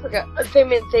 same in Africa.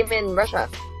 Same in Russia.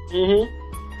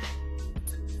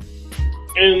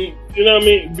 And, you know what I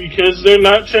mean? Because they're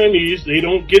not Chinese, they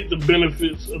don't get the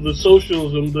benefits of the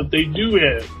socialism that they do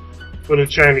have for the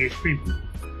Chinese people.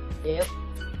 Yep.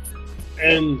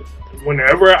 And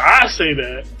whenever I say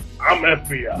that, I'm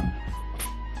FBI.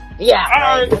 Yeah.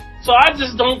 Alright, so I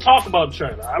just don't talk about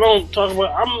China. I'm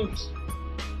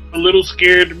a little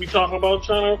scared to be talking about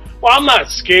China. Well, I'm not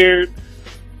scared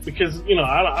because,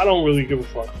 I don't really give a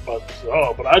fuck about this at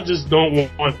all, but I just don't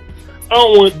want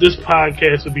this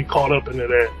podcast to be caught up into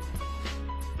that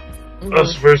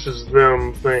us versus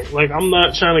them thing. Like, I'm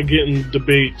not trying to get in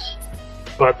debates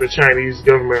about the Chinese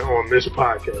government on this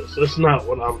podcast. That's not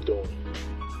what I'm doing.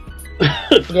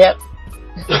 Yep.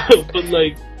 But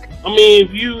like, I mean,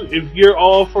 if you're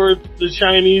all for the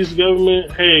Chinese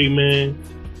government, hey man,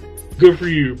 good for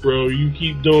you, bro. You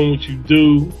keep doing what you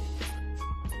do.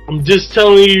 I'm just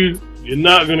telling you, you're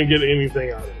not gonna get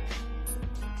anything out of it.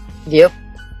 Yep.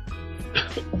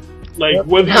 Like,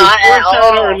 whether you're for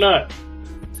China or not.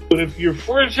 But if you're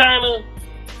for China,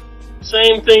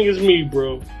 same thing as me,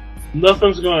 bro.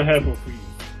 Nothing's gonna happen for you.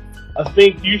 I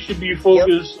think you should be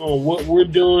focused on what we're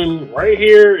doing right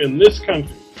here in this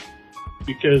country.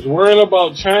 Because worrying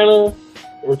about China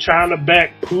or trying to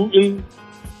back Putin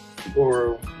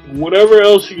or whatever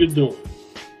else you're doing,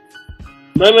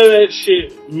 none of that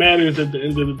shit matters at the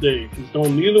end of the day. Because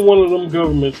neither one of them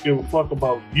governments give a fuck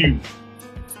about you.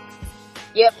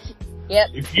 Yep.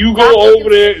 If you go over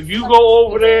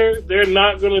there, they're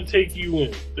not gonna take you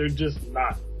in. They're just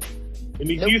not. And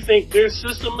if you think their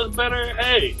system is better,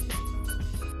 hey,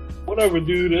 whatever,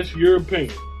 dude. That's your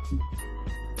opinion.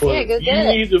 But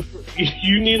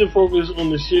you need to focus on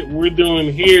the shit we're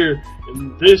doing here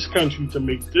in this country to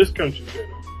make this country better.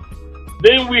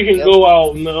 Then we can go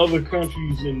out in the other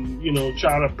countries and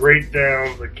try to break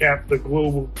down the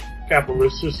global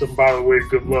capitalist system. By the way,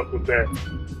 good luck with that.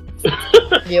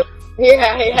 Yep.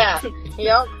 Yeah.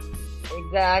 Yep.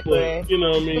 Exactly. But, you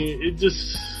know what I mean? It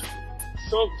just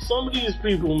some of these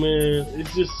people, man.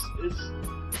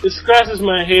 It scratches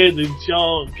my head that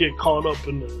y'all get caught up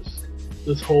in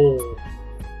this whole,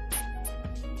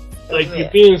 like, you're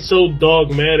being so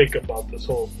dogmatic about this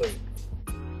whole thing.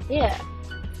 Yeah.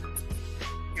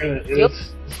 And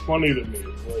it's funny to me.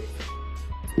 Like,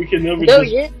 we can never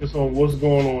just focus on what's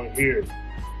going on here.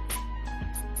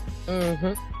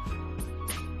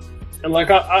 And like,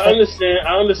 I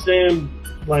understand,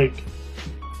 like,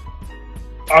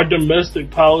 our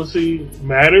domestic policy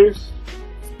matters,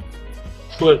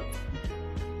 but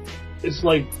it's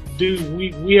like, dude,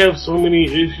 we have so many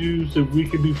issues that we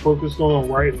could be focused on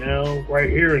right now, right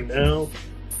here and now.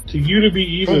 To you to be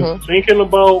even thinking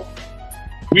about,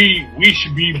 we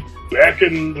should be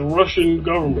backing the Russian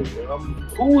government.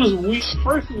 Who is we?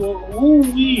 First of all, who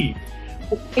we?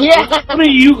 Yeah. What are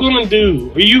you gonna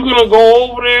do? Are you gonna go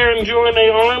over there and join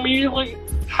their army? Like,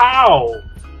 how?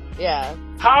 Yeah.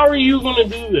 How are you gonna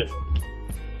do that?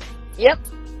 Yep.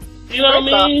 You know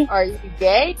what I mean? Are you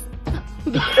gay?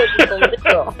 Because it's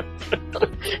illegal.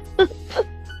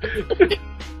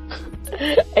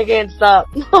 I can't stop.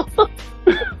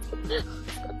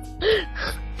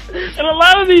 And a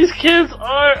lot of these kids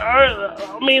are,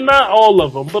 I mean, not all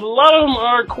of them, but a lot of them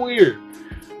are queer.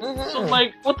 So,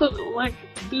 like,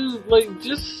 dude, like,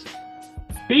 just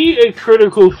be a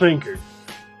critical thinker.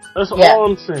 That's all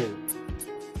I'm saying.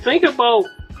 Think about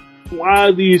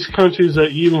why these countries are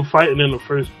even fighting in the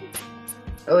first place.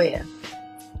 Oh, yeah.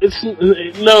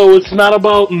 It's not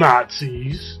about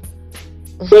Nazis.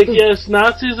 Like, yes,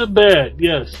 Nazis are bad,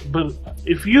 yes, but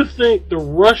if you think the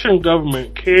Russian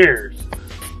government cares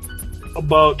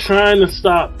about trying to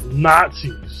stop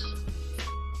Nazis.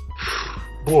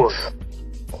 Boy.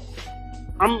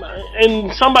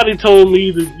 And somebody told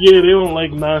me that they don't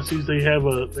like Nazis. They have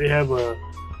a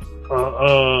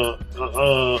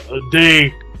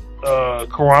day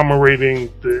commemorating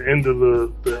the end of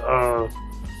the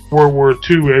World War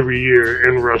II every year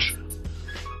in Russia.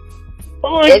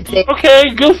 I'm like,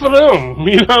 okay, good for them.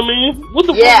 You know what I mean? What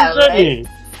the fuck does that mean?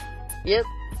 Yep.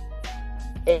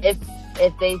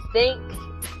 If they think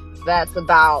that's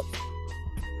about,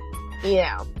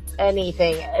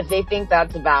 anything, if they think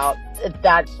that's about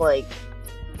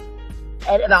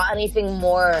anything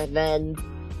more than,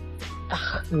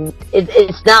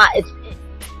 it's not,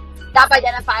 stop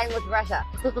identifying with Russia.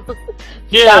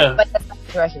 Yeah. Stop identifying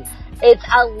with Russians. It's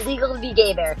illegal to be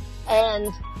gay there.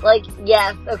 And,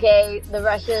 yes, okay, the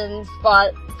Russians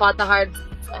fought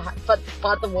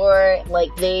the war,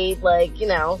 they,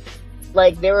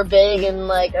 they were big in,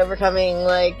 overcoming,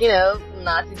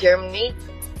 Nazi Germany.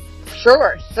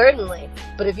 Sure, certainly.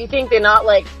 But if you think they're not,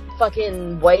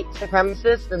 fucking white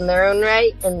supremacists in their own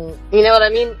right, and, you know what I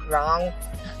mean? Wrong.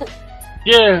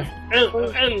 Yeah,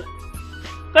 and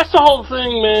that's the whole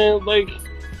thing, man.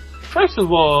 First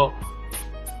of all,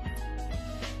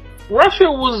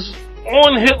 Russia was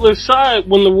on Hitler's side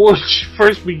when the war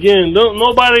first began. Don't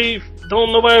nobody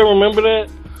remember that?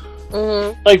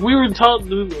 Mm-hmm. We were taught,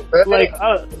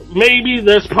 maybe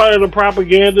that's part of the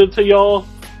propaganda to y'all.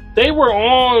 They were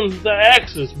on the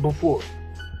Axis before.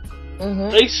 Mm-hmm.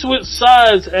 They switched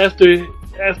sides after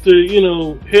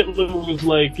Hitler was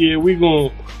like, yeah, we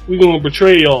gonna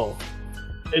betray y'all,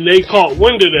 and they caught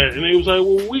wind of that, and they was like,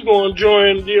 well, we gonna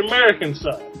join the American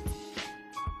side.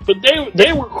 But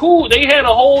they were cool. They had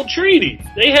a whole treaty.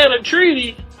 They had a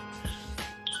treaty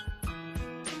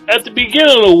at the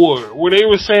beginning of the war where they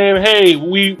were saying, hey,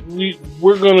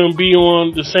 we're gonna be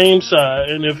on the same side,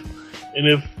 and if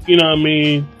you know what I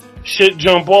mean, shit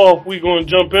jump off, we gonna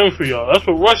jump in for y'all. That's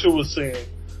what Russia was saying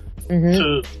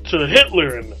to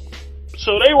Hitler and them.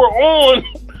 So they were on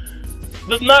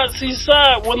the Nazi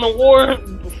side when the war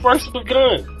first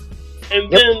begun,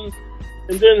 and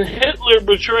then Hitler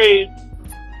betrayed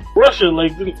Russia.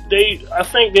 I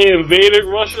think they invaded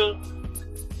Russia,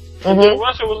 and then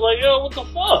Russia was like, yo, what the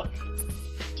fuck?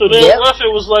 So then Russia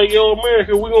was like, yo,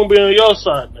 America, we're gonna be on your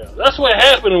side now. That's what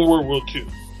happened in World War II.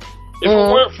 If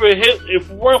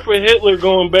it weren't for Hitler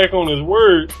going back on his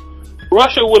word,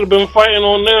 Russia would have been fighting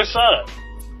on their side.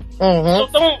 So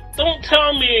don't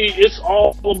tell me it's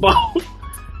all about,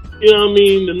 you know what I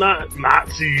mean, the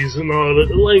Nazis and all that.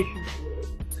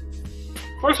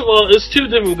 First of all, it's two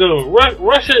different governments.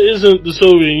 Russia isn't the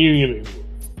Soviet Union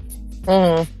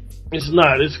anymore. It's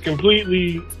not. It's a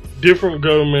completely different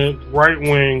government, right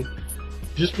wing.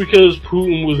 Just because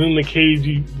Putin was in the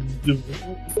KGB,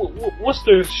 what's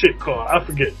their shit called? I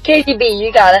forget. KGB,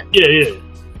 you got it. Yeah.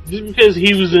 Just because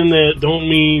he was in that don't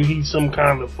mean he's some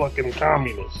kind of fucking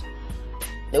communist.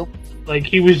 Nope.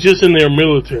 He was just in their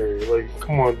military.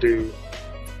 Come on, dude.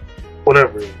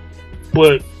 Whatever.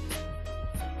 But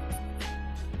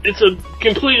it's a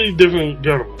completely different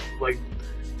government.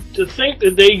 To think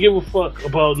that they give a fuck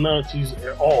about Nazis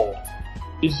at all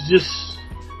is just,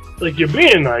 you're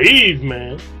being naive,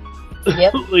 man.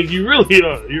 Yep. You really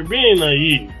are. You're being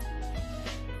naive.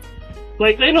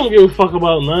 They don't give a fuck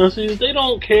about Nazis. They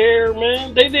don't care,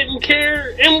 man. They didn't care.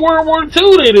 In World War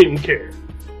II, they didn't care.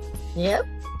 Yep.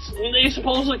 And they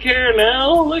supposed to care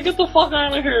now? Get the fuck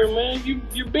out of here, man.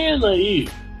 You're being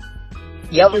naive.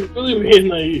 Yep. You're really being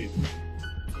naive.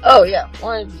 Oh, yeah.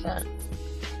 100%.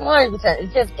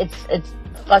 100%. It's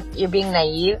fuck, you're being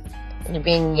naive, and you're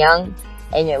being young,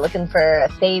 and you're looking for a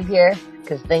savior,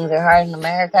 because things are hard in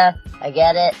America. I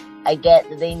get it. I get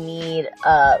that they need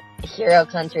a hero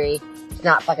country. It's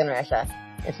not fucking Russia.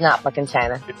 It's not fucking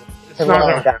China. It's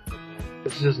not.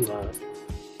 It's just not.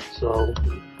 So,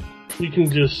 you can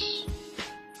just...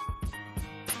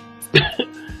 Put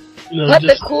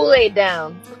the Kool-Aid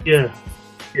down. Yeah.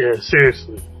 Yeah,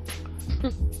 seriously.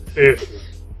 Seriously.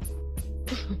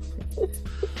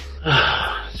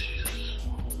 Jesus.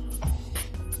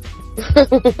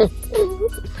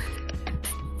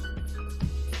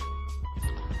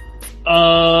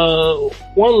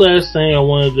 One last thing I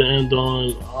wanted to end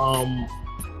on.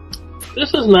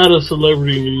 This is not a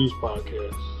celebrity news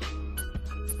podcast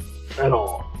at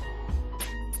all.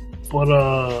 But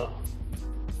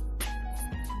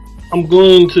I'm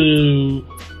going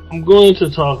to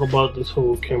talk about this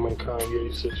whole Kim and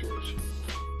Kanye situation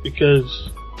because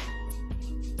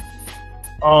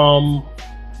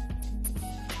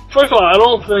first of all, I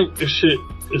don't think this shit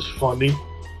is funny.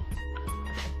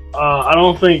 I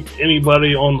don't think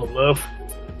anybody on the left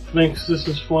thinks this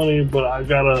is funny, but I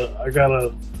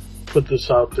gotta put this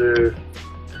out there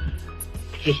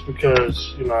just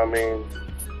because, you know what I mean.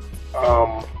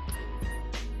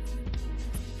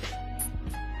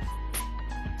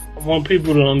 I want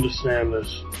people to understand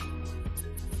this.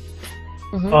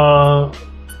 Mm-hmm.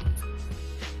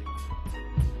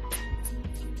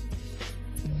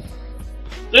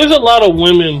 There's a lot of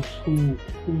women who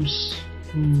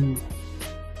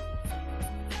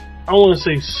I want to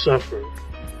say suffered.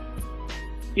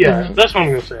 Yeah, Mm-hmm. that's what I'm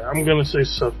gonna say. I'm gonna say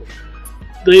suffered.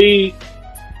 They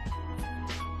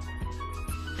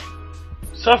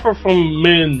suffer from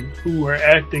men who are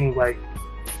acting like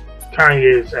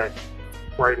Kanye is acting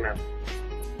right now.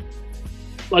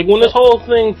 Like when this whole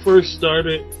thing first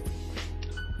started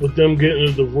with them getting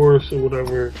a divorce or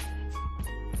whatever,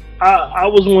 I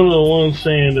was one of the ones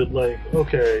saying that, like,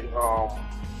 okay,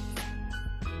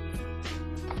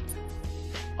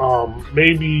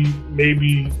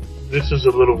 maybe this is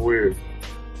a little weird.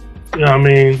 You know what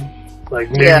I mean? Like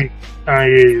maybe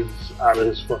Kanye is out of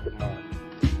his fucking mind.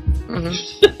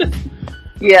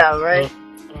 Mm-hmm. Yeah, right.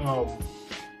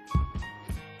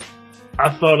 I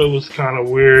thought it was kind of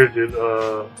weird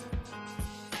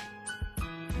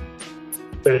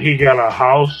that he got a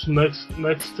house next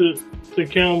to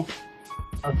Kim.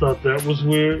 I thought that was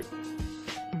weird.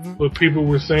 Mm-hmm. But people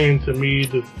were saying to me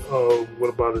that, what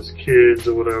about his kids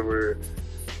or whatever?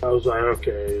 I was like,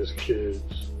 okay, his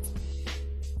kids.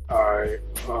 Alright.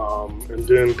 And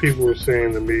then people were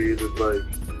saying to me that, like,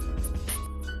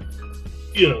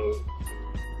 you know,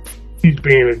 he's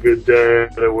being a good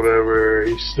dad or whatever.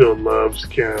 He still loves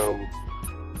Kim.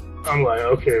 I'm like,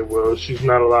 okay, well, she's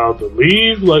not allowed to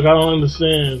leave? Like, I don't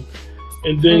understand.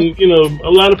 And then, you know,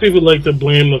 a lot of people like to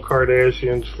blame the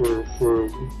Kardashians for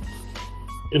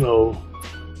you know,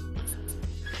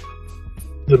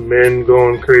 the men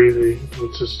going crazy,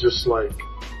 which is just like,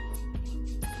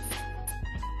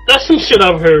 that's some shit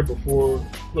I've heard before.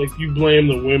 Like, you blame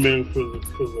the women for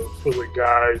the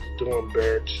guys doing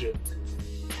bad shit.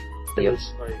 And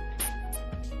it's like,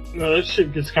 you know, that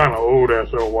shit gets kind of old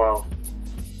after a while.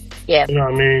 Yeah. You know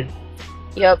what I mean?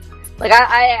 Yep. Like,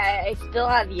 I still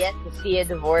have yet to see a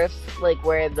divorce, like,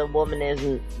 where the woman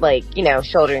isn't, like, you know,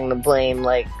 shouldering the blame,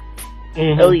 like,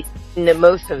 at least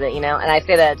most of it, you know? And I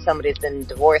say that as somebody who's been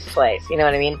divorced twice, you know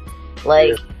what I mean?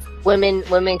 Like, women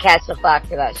catch the flack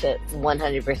for that shit,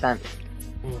 100%.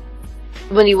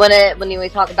 When you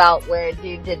talk about where a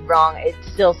dude did wrong, it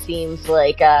still seems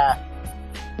like,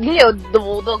 you know,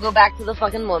 they'll go back to the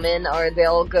fucking woman, or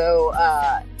they'll go,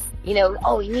 you know,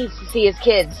 oh, he needs to see his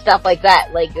kids, stuff like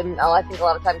that. Like, I think a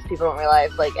lot of times people don't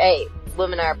realize, like, hey,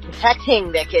 women are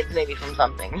protecting their kids maybe from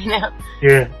something, you know?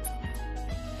 Yeah.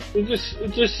 It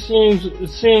just seems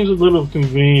a little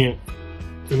convenient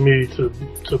to me to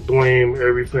blame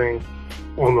everything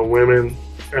on the women,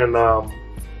 and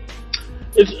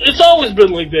it's always been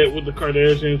like that with the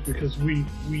Kardashians, because we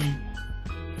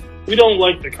don't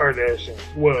like the Kardashians.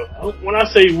 Well, when I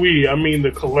say we, I mean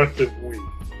the collective we.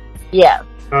 Yeah.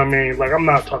 I mean, like, I'm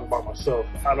not talking about myself.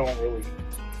 I don't really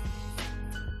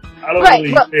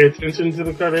pay attention to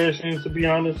the Kardashians, to be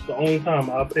honest. The only time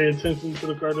I pay attention to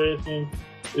the Kardashians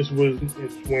is when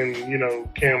you know,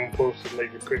 Kim posted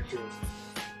naked pictures.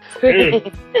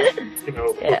 And, you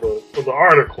know, for the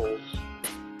articles,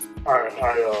 I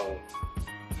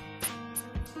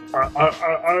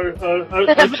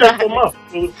check them out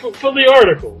for the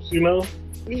articles, you know.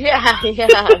 Yeah,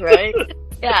 right.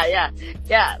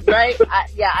 Yeah, right.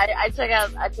 I check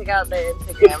out their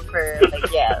Instagram for,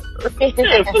 like, yeah. For the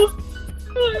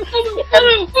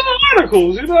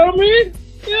articles, you know what I mean?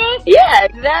 Yeah. Yeah,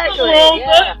 exactly.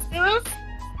 Yeah.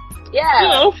 Yeah. You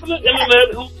know, for the internet.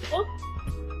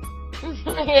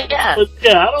 Yeah. But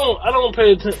yeah, I don't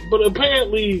pay attention. But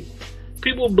apparently,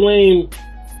 people blame,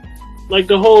 like,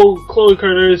 the whole Khloe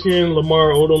Kardashian, Lamar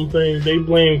Odom thing. They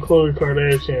blame Khloe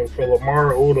Kardashian for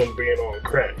Lamar Odom being on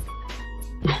crack.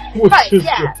 Right,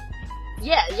 yeah.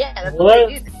 That's what?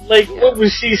 Like, what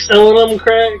was she selling them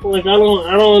crack? Like, I don't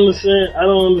understand. I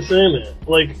don't understand that.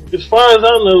 Like, as far as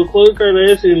I know, Khloe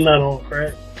Kardashian not on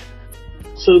crack.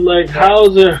 So, like, how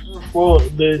is it her fault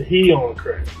that he on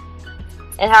crack?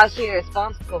 And how is she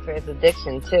responsible for his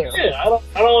addiction too? Yeah, I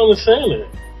don't understand it.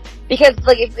 Because,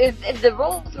 like, if the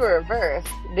roles were reversed,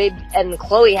 and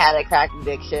Khloe had a crack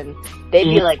addiction, they'd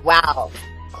be like, wow,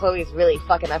 Khloe's really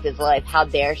fucking up his life. How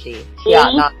dare she? She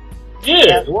ought not.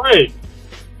 Yeah, right.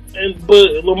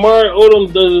 But Lamar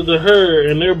Odom does it to her,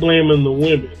 and they're blaming the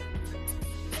women.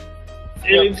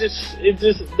 And it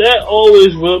just that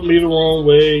always rubbed me the wrong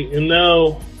way. And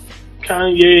now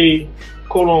Kanye,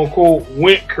 quote unquote,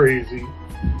 went crazy,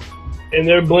 and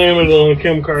they're blaming it on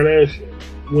Kim Kardashian.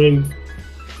 when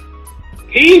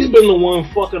he's been the one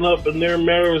fucking up in their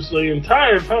marriage the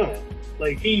entire time.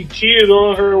 Like, he cheated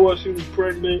on her while she was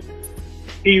pregnant.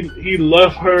 He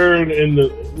left her in the,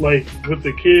 like, with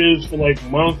the kids for, like,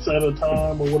 months at a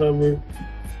time or whatever.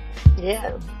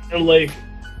 Yeah. And, like,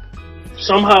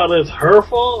 somehow that's her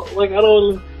fault? Like, I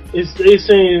don't, they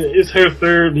saying it's her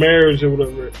third marriage or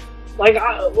whatever. Like,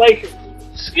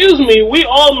 excuse me, we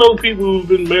all know people who've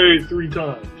been married 3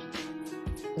 times.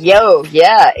 Yo,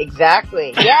 yeah,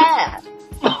 exactly. Yeah.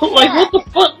 Like, what the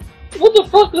fuck? What the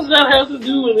fuck does that have to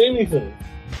do with anything?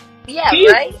 Yeah,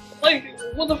 right? Like,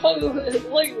 what the fuck is it?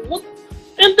 Like, what?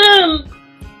 And then,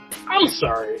 I'm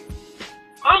sorry.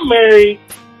 I'm married.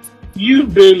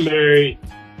 You've been married.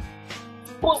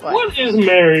 What is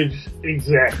marriage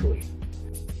exactly?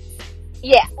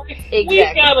 Yeah, like, exactly.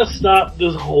 We gotta stop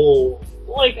this whole,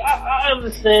 like, I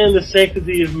understand the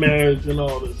sanctity of marriage and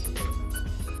all this stuff.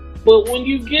 But when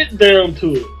you get down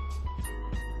to it,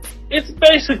 it's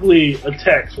basically a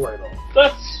tax write-off.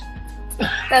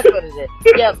 That's what it is.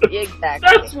 Yep, exactly.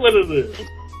 That's what it is.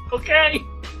 Okay?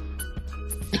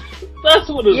 That's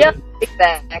what it is. Yep,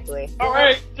 exactly.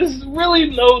 Alright? There's really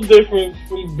no difference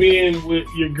from being with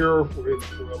your girlfriend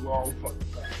for a long fucking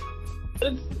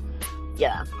time.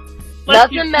 Yeah.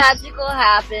 Like Nothing magical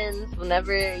happens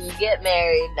whenever you get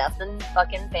married. Nothing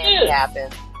fucking fancy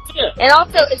happens. Yeah. And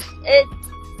also,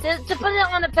 to put it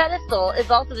on a pedestal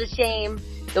is also the shame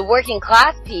the working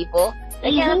class people,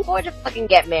 they can't afford to fucking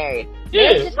get married.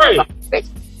 Yeah, just right. Rich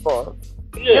people.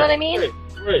 Yeah, you know what I mean?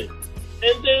 Right.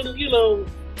 And then, you know,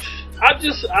 I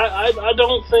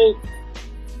don't think,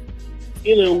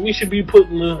 you know, we should be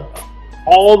putting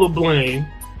all the blame.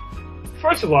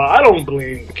 First of all, I don't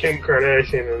blame Kim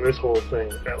Kardashian in this whole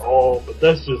thing at all, but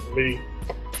that's just me.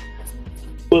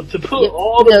 But to put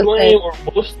all the blame or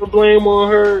most of the blame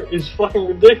on her is fucking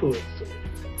ridiculous to me.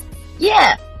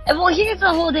 Yeah. And well, here's the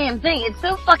whole damn thing. It's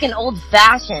so fucking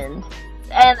old-fashioned,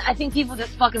 and I think people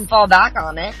just fucking fall back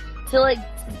on it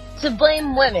to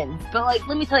blame women. But like,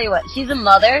 let me tell you what, she's a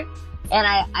mother, and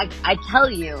I tell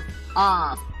you,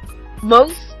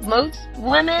 most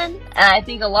women, and I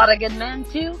think a lot of good men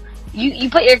too, you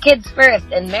put your kids first,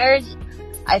 and marriage,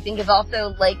 I think, is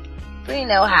also like, for, you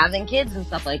know, having kids and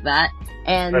stuff like that.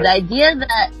 And the idea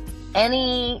that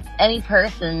any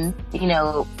person, you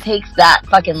know, takes that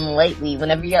fucking lightly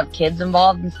whenever you have kids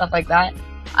involved and stuff like that,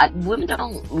 women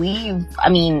don't leave. I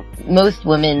mean, most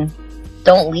women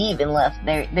don't leave unless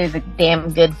there's a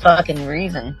damn good fucking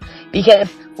reason. Because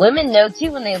women know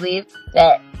too when they leave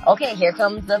that, okay, here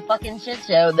comes the fucking shit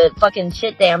show. The fucking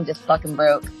shit dam just fucking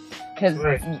broke. Cause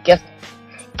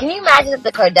can you imagine if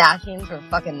the Kardashians were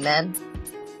fucking men?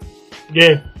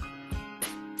 Yeah.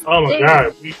 Oh my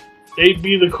god. They'd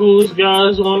be the coolest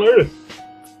guys on earth.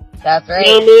 That's right.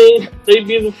 You know what I mean? They'd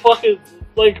be the fucking,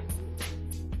 like,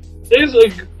 there's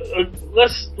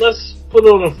let's put it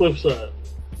on the flip side.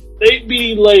 They'd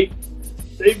be like,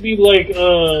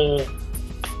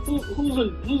 who's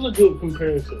a good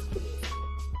comparison to this?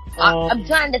 I'm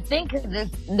trying to think, cause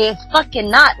there's fucking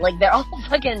not, like, they're all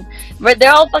fucking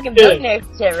billionaires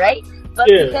shit, right? But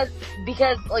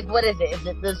because like, what is it? Is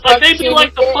it this? Like, they'd be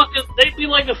like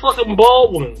the fucking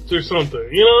Baldwins or something.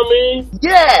 You know what I mean?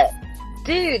 Yeah,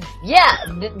 dude. Yeah,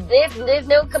 there's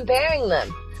no comparing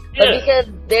them. Yeah. But because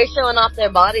they're showing off their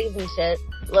bodies and shit,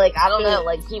 like, I don't know,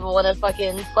 like, people want to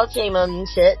fucking slut shame them and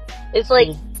shit. It's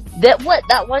like that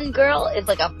one girl is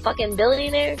like a fucking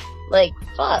billionaire. Like,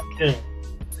 fuck. Yeah.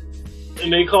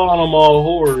 And they call them all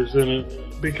whores,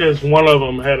 because one of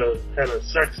them had a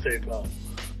sex tape out.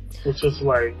 Which is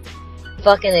like,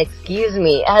 fucking excuse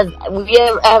me. Has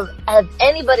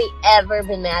anybody ever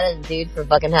been mad at a dude for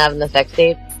fucking having the sex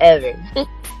tape? Ever?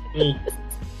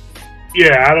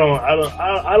 Yeah, I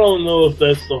don't know if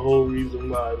that's the whole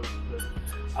reason why.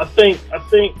 I think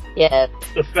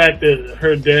the fact that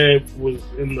her dad was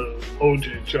in the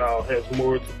OJ trial has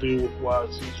more to do with why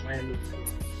she's famous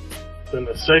than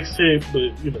the sex tape,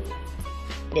 but you know.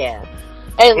 Yeah.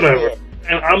 Whatever.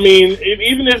 And I mean,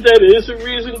 even if that is a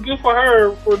reason, good for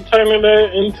her for turning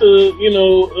that into, you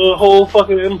know, a whole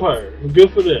fucking empire.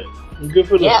 Good for that. Good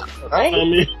for that. Yeah, right? I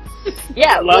mean,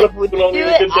 yeah, a lot of people don't do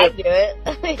even it, get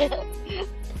that. I do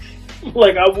it.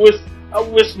 Like, I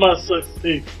wish my sex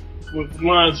tape would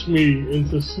launch me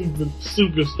into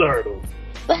superstardom.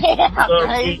 Yeah,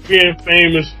 right? Being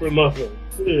famous for nothing.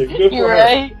 Yeah, good for her.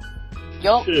 Right?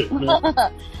 Yup. Shit,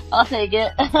 man. I'll take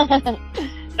it.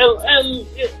 And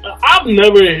I've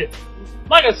never,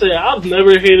 like I said, I've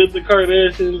never hated the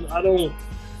Kardashians. I don't,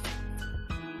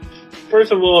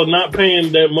 first of all, not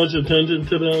paying that much attention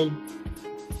to them.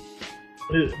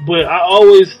 But I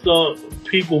always thought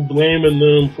people blaming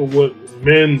them for what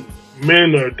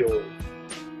men are doing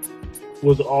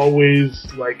was always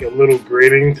like a little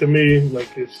grating to me. Like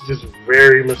it's just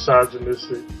very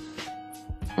misogynistic.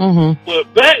 Mm-hmm.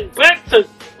 But back to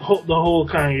the whole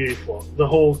Kanye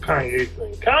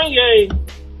thing. Kanye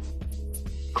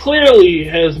clearly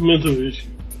has mental issues.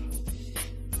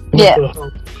 Yeah. Mental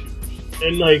health issues.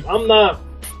 And like I'm not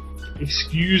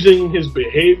excusing his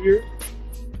behavior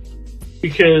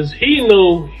because he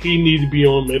know he need to be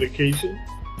on medication.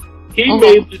 He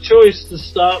made the choice to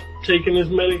stop taking his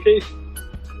medication.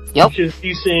 Yep. Because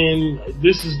he's saying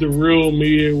this is the real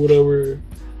me or whatever.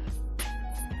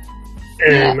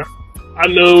 And I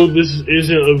know this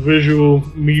isn't a visual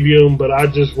medium, but I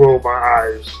just roll my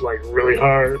eyes like really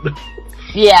hard.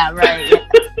 Yeah, right.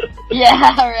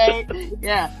 Yeah, right.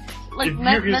 Yeah. Like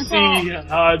if you can see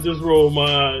how I just roll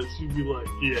my eyes, you'd be like,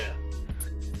 yeah.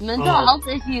 Mental health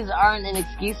issues aren't an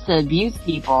excuse to abuse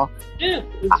people. Yeah,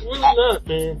 it's really not,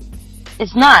 man.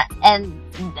 It's not, and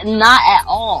not at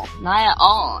all. Not at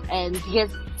all. And because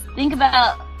I think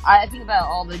about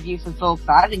all the abusive folks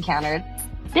I've encountered,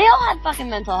 they all had fucking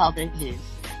mental health issues.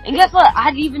 And guess what? I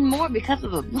had even more because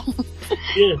of them.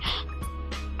 Yeah.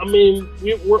 I mean,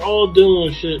 we're all dealing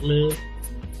with shit, man.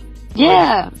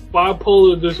 Yeah. Like,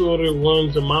 bipolar disorder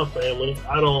runs in my family.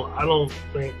 I don't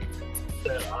think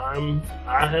that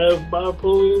I have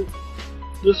bipolar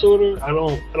disorder. I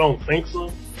don't think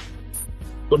so.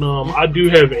 But I do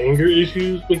have anger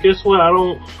issues. But guess what? I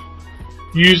don't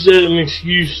use that as an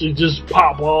excuse to just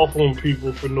pop off on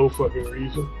people for no fucking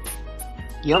reason.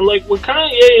 Yep. And like what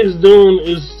Kanye is doing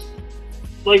is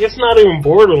like it's not even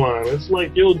borderline. It's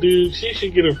like, yo, dude, she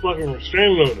should get a fucking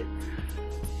restraining order.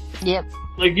 Yep.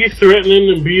 Like you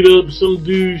threatening to beat up some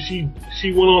dude she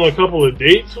went on a couple of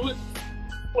dates with.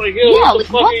 Like, yo, what the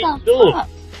fuck are you doing? Fuck?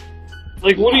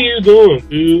 Like, what are you doing,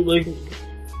 dude? Like,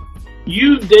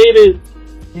 you dated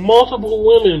multiple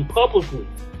women publicly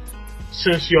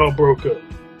since y'all broke up.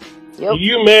 Yep.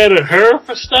 You mad at her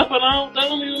for stepping out? That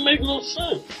don't even make no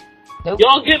sense. Nope.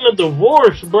 Y'all getting a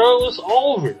divorce, bro. It's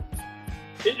over.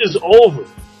 It is over.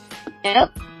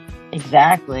 Yep.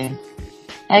 Exactly.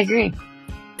 I agree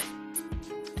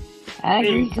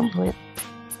completely.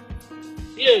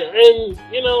 Yeah, and,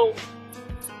 you know,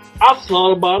 I've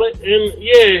thought about it, and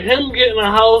yeah, him getting a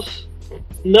house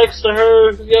next to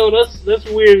her, yo, that's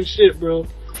weird as shit, bro.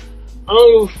 I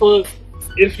don't give a fuck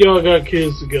if y'all got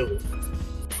kids together.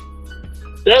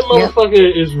 That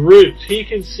motherfucker is rich. He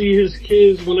can see his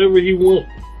kids whenever he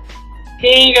wants. He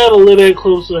ain't gotta live that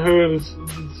close to her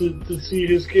to see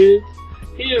his kids.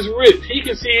 He is rich. He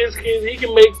can see his kids. He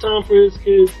can make time for his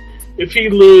kids if he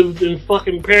lived in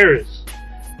fucking Paris.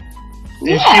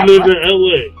 If she lived in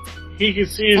LA. He can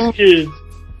see his kids.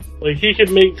 Like, he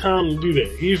can make time to do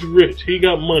that. He's rich. He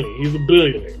got money. He's a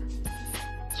billionaire.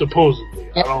 Supposedly.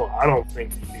 I don't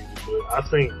think he's a billionaire. I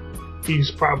think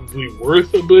he's probably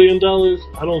worth $1 billion.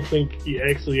 I don't think he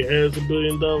actually has $1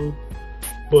 billion.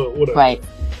 But whatever. Right.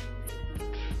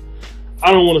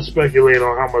 I don't want to speculate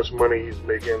on how much money he's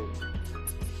making.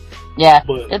 Yeah,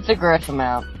 but it's a gross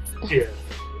amount. Yeah.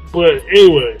 But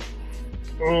anyway,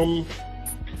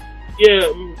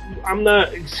 yeah, I'm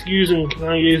not excusing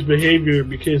Kanye's behavior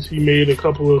because he made a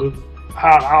couple of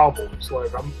hot albums.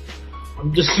 Like,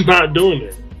 I'm just not doing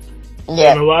it.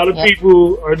 Yeah. And a lot of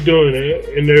people are doing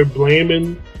it, and they're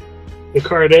blaming the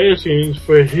Kardashians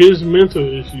for his mental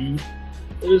issues.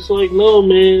 And it's like, no,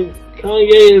 man,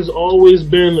 Kanye has always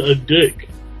been a dick.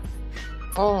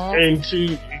 And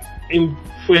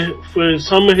for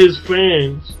some of his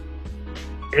fans,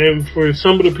 and for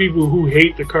some of the people who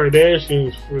hate the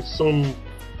Kardashians for some,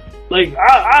 like,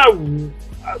 I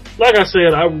like I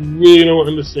said, I really don't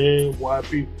understand why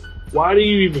do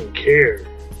you even care?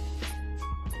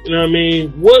 You know what I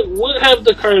mean? What have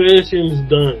the Kardashians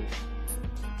done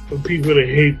for people to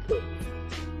hate them?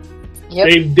 Yep.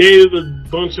 They've dated a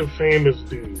bunch of famous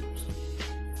dudes.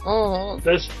 Mm-hmm.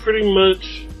 That's pretty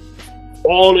much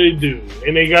all they do.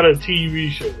 And they got a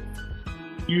TV show.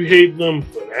 You hate them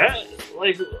for that?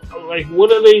 Like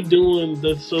what are they doing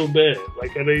that's so bad?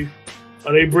 Like, are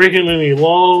they breaking any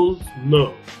laws?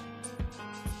 No.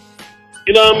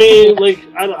 You know what I mean? Like,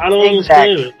 I don't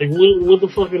understand it. Like, what the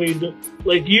fuck are they doing?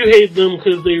 Like, you hate them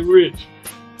because they rich.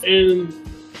 And,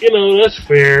 you know, that's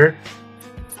fair.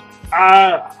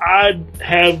 I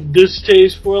have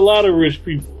distaste for a lot of rich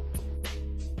people.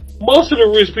 Most of the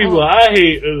rich people I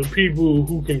hate are the people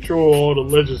who control all the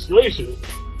legislation.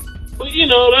 But, you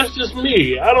know, that's just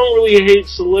me. I don't really hate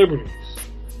celebrities.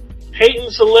 Hating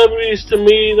celebrities, to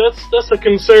me, that's a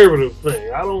conservative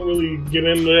thing. I don't really get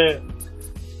into that.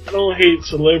 I don't hate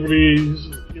celebrities,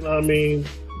 you know what I mean?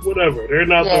 Whatever. They're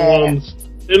not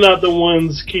they're not the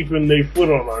ones keeping their foot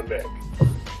on our neck.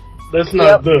 That's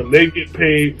not them. They get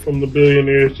paid from the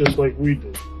billionaires just like we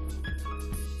do.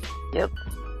 Yep.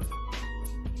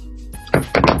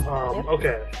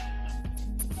 Okay.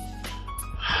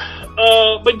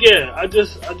 But yeah, I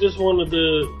just wanted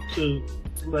to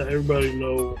let everybody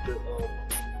know that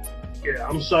yeah,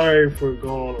 I'm sorry for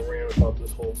going on a rant about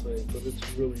this whole thing, but it's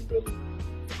really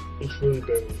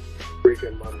been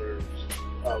breaking my nerves.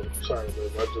 Oh, sorry,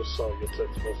 Liv, I just saw your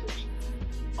text message.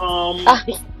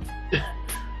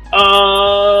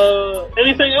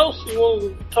 Anything else? You want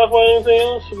to talk about anything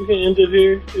else? We can end it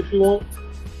here if you want.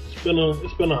 It's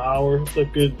been an hour. It's a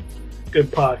good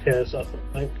podcast, I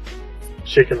think.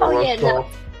 Shaking the rust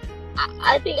off.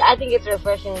 I think it's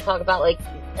refreshing to talk about like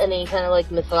any kind of like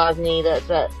misogyny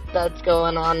that's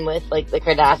going on with like the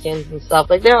Kardashians and stuff.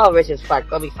 Like they're all rich as fuck.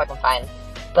 They'll be fucking fine.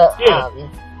 But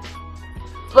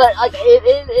but like it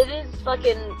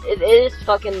is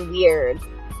fucking weird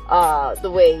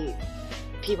the way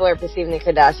people are perceiving the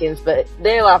Kardashians, but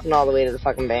they're laughing all the way to the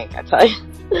fucking bank, I tell you.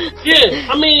 Yeah,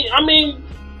 I mean,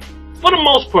 for the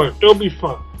most part, they'll be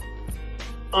fun.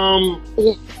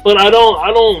 But I don't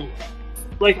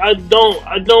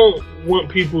want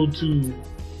people to,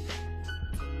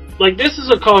 like, this is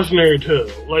a cautionary tale.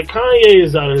 Like, Kanye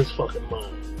is out of his fucking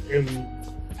mind, and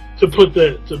to put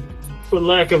that, for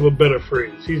lack of a better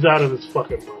phrase, he's out of his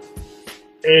fucking mind.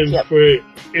 And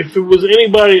if it was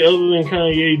anybody other than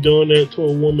Kanye doing that to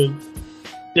a woman,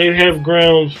 they'd have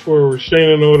grounds for a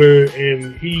restraining order,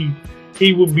 and he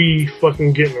would be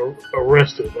fucking getting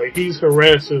arrested. Like, he's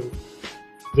harassing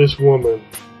this woman.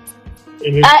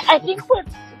 And I think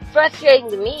what's frustrating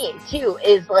to me, too,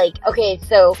 is like, okay,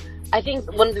 so I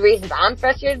think one of the reasons I'm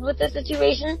frustrated with this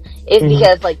situation is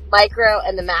because, like, micro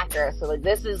and the macro. So, like,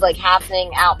 this is, like,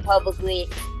 happening out publicly,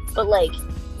 but, like,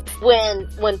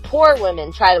 when poor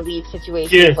women try to leave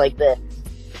situations like this,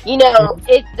 you know,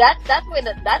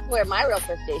 that's where my real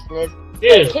frustration is.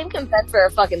 Yeah. Like, Kim can fend for her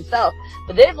fucking self,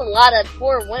 but there's a lot of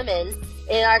poor women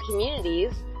in our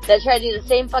communities that try to do the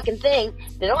same fucking thing.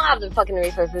 They don't have the fucking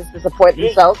resources to support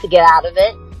themselves to get out of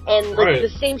it, and like, the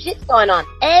same shit's going on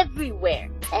everywhere.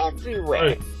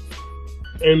 Right.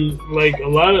 And like a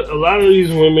lot of these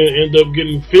women end up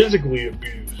getting physically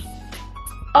abused.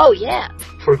 Oh yeah.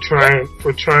 For trying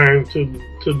to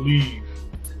leave,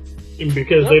 and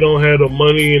because they don't have the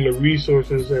money and the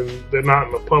resources, and they're not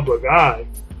in the public eye,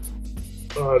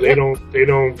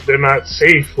 they're not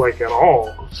safe like at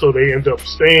all. So they end up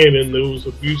staying in those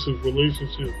abusive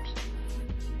relationships.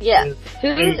 Yeah. Go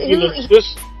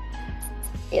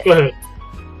ahead.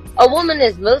 A woman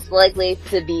is most likely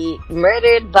to be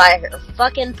murdered by her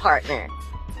fucking partner.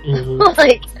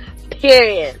 Like,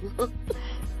 period.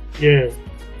 Yeah.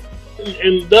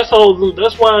 And that's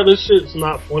why this shit's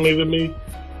not funny to me,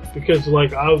 because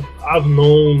like I've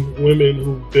known women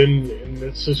who've been in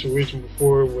that situation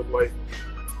before, where like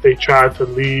they tried to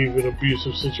leave an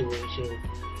abusive situation,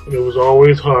 and it was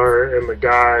always hard, and the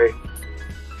guy,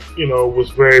 you know,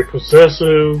 was very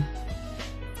possessive,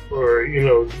 or, you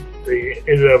know, they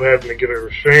ended up having to get a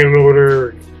restraining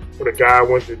order, or the guy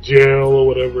went to jail or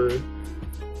whatever.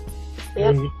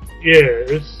 And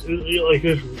it's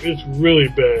really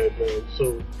bad, man.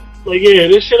 So, like, yeah,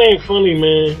 this shit ain't funny,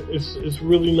 man. It's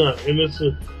really not, and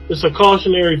it's a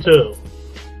cautionary tale.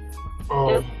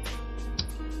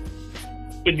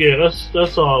 But yeah,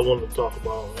 that's all I wanted to talk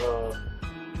about.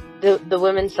 The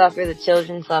women suffer, the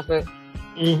children suffer.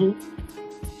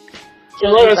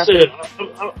 Like I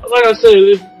said,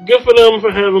 it's good for them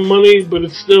for having money, but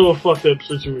it's still a fucked up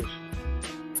situation.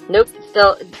 Nope, it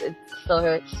still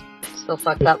hurts. Still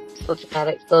fucked up, still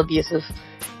traumatic, still abusive.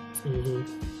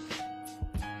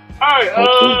 Alright,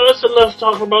 that's enough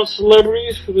talking about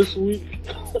celebrities for this week.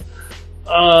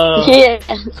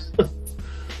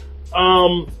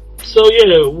 So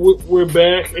yeah, we're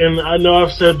back, and I know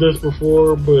I've said this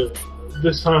before, but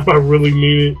this time I really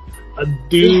mean it. I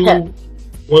do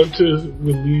want to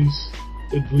release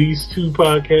at least 2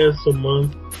 podcasts a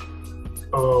month.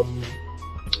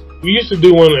 We used to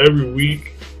do one every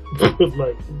week, but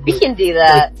we can do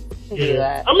that. I mean,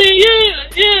 I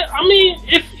mean,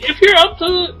 if you're up to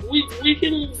it, we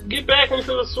can get back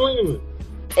into the swing of it.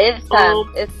 It's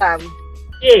time.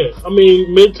 Yeah, I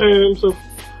mean, midterms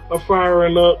are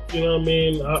firing up. You know what I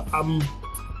mean?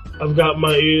 I've got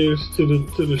my ears to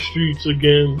the streets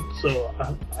again, so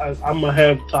I'm gonna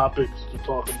have topics to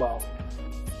talk about.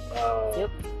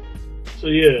 So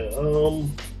yeah,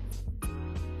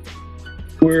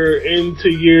 we're into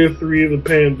year 3 of the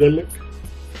pandemic.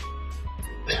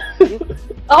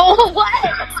 Oh, what?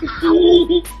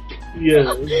 Yeah.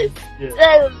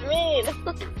 That was mean.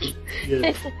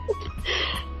 Yeah.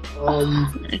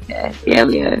 Okay.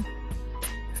 Yeah.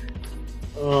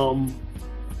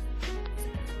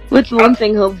 What's one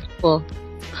thing hopeful?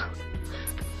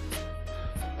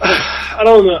 I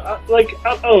don't know.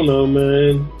 I don't know,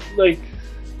 man. Like,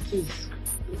 just,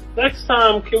 next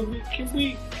time, can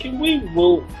we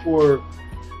vote for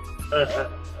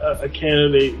a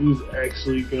candidate who's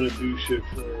actually gonna do shit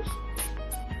for us?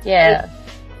 Yeah.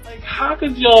 Like, how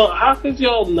could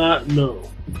y'all not know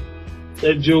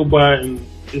that Joe Biden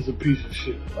is a piece of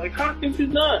shit? Like, how could you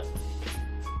not?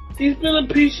 He's been a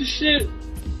piece of shit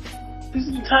his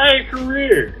entire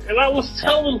career. And I was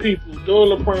telling people during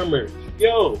the primaries,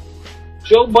 yo,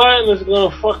 Joe Biden is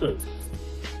gonna fuck us.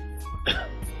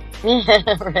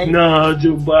 Right. Nah,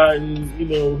 Joe Biden, he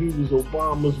was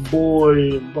Obama's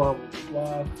boy and blah, blah,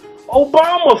 blah.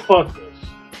 Obama fucked us.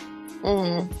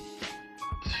 Mm-hmm.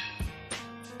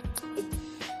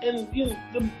 And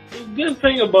the good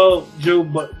thing about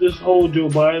this whole Joe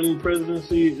Biden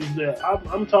presidency is that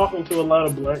I'm talking to a lot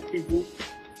of black people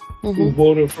who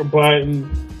voted for Biden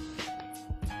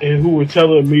and who were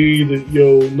telling me that,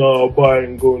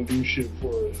 Biden going to do shit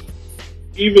for us.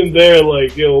 Even they're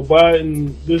like,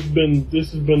 Biden, this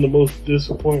has been the most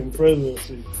disappointing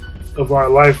presidency of our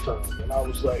lifetime. And I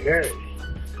was like, hey,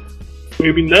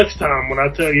 maybe next time when I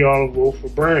tell y'all to vote for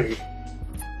Bernie,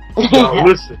 y'all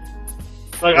listen.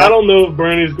 Like, I don't know if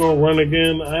Bernie's going to run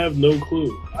again. I have no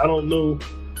clue. I don't know.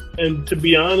 And to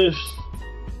be honest,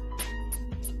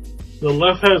 the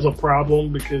left has a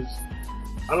problem because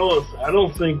I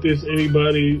don't think there's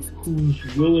anybody who's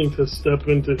willing to step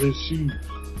into his shoes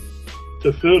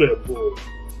to fill that void.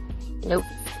 Nope.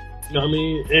 You know what I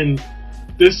mean? And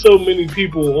there's so many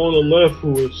people on the left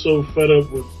who are so fed up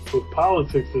with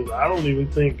politics that I don't even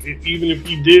think, even if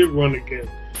he did run again,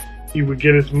 he would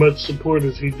get as much support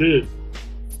as he did.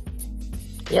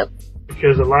 Yep.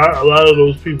 Because a lot of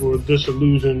those people are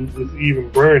disillusioned with even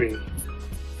Bernie.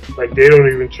 Like, they don't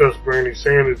even trust Bernie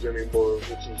Sanders anymore,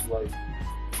 which is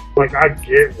like I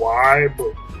get why,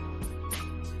 but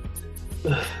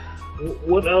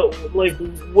what else? Like,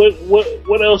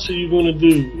 what else are you going to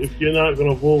do if you're not going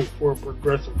to vote for a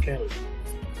progressive candidate?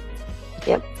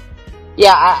 Yep.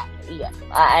 Yeah,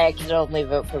 I can only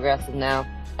vote progressive now.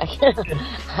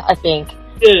 I think.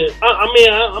 Yeah,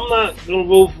 I'm not gonna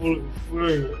vote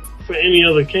for any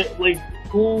other candidate. Like,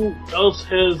 who else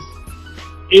has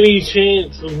any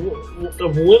chance of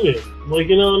winning? Like,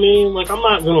 you know what I mean? Like, I'm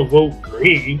not gonna vote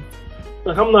Green.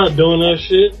 Like, I'm not doing that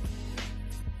shit.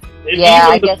 And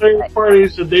even the third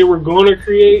parties that they were going to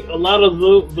create, a lot of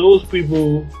those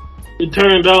people, it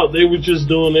turned out they were just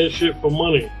doing that shit for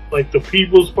money. Like the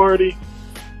People's Party,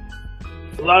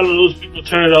 a lot of those people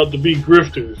turned out to be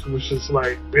grifters, which is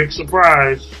like, big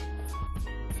surprise.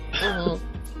 Mm-hmm.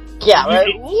 Yeah, right?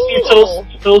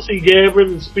 See Tulsi Gabbard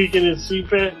and speaking at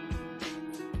CPAC?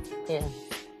 Yeah.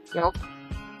 Yep.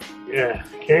 Yeah,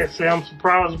 can't say I'm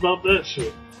surprised about that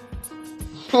shit.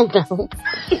 No.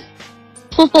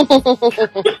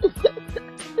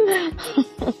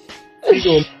 He's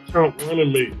gonna Trump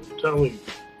running me, I'm telling you.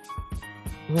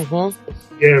 Gabbard,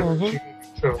 she gonna be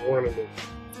Trump running me.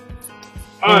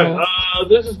 Alright,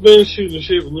 this has been Shooting the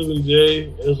Shit with Liv and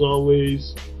Jay. As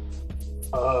always,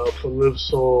 for Liv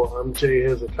Soul, I'm Jay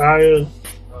Hezekiah.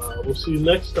 We'll see you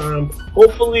next time.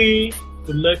 Hopefully,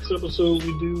 the next episode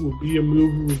we do will be a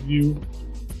movie review.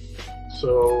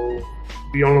 So,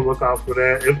 be on the lookout for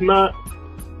that. If not,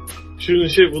 Shooting the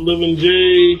Shit with Liv and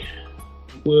Jay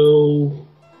will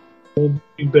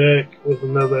be back with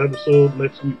another episode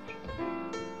next week.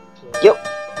 So, yep.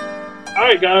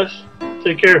 Alright, guys.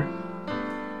 Take care.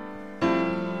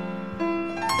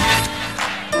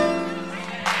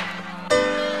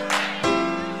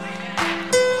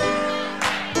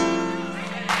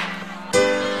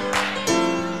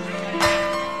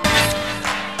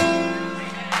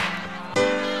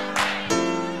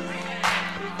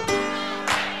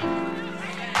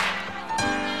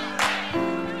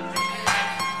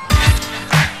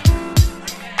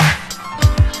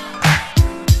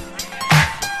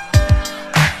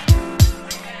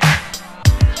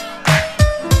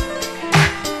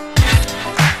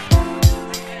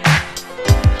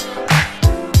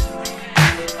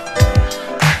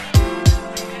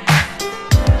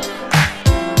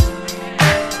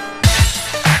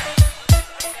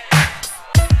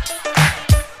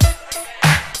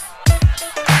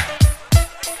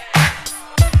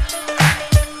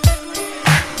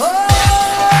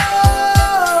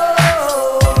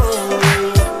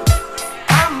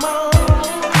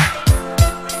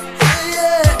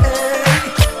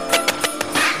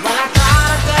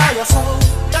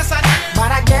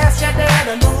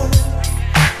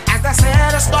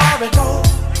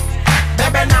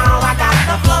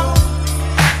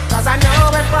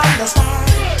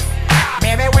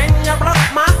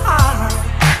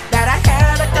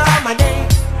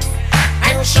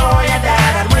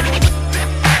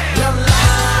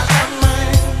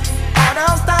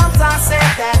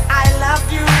 that I love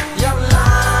you. You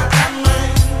lied to me.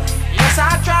 Yes,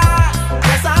 I tried.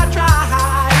 Yes, I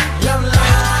tried. You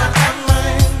lied to me.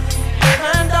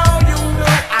 Even though you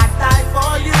knew I'd die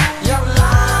for you. You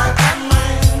lied to me.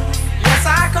 Yes,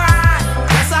 I cried.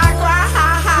 Yes, I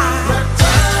cried.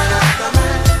 Return of the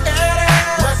man. It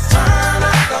is. Return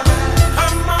of the man.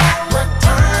 Come on.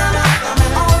 Return of the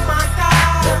man. Oh my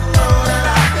God. You know that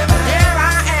I've been. Here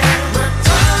I am.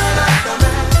 Return of the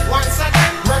man. Once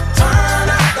again. Return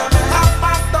of the man. Top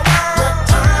of the world.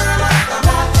 Return of the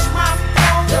man. Watch my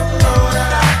flow. You know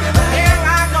that I've been. Here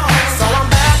I go. So I'm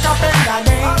back up in the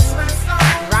game.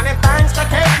 Running things to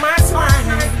keep my swine.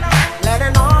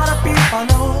 Letting all the people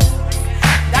know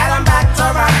that I'm back to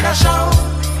run the show.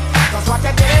 Cause what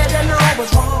you did, you know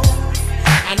was wrong.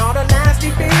 And all the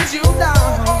nasty things you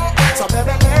done. So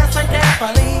baby, listen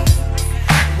carefully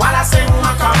while I sing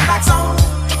my comeback song.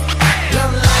 You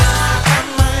lied to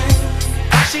me.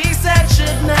 She said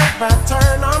she'd never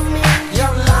turn on me.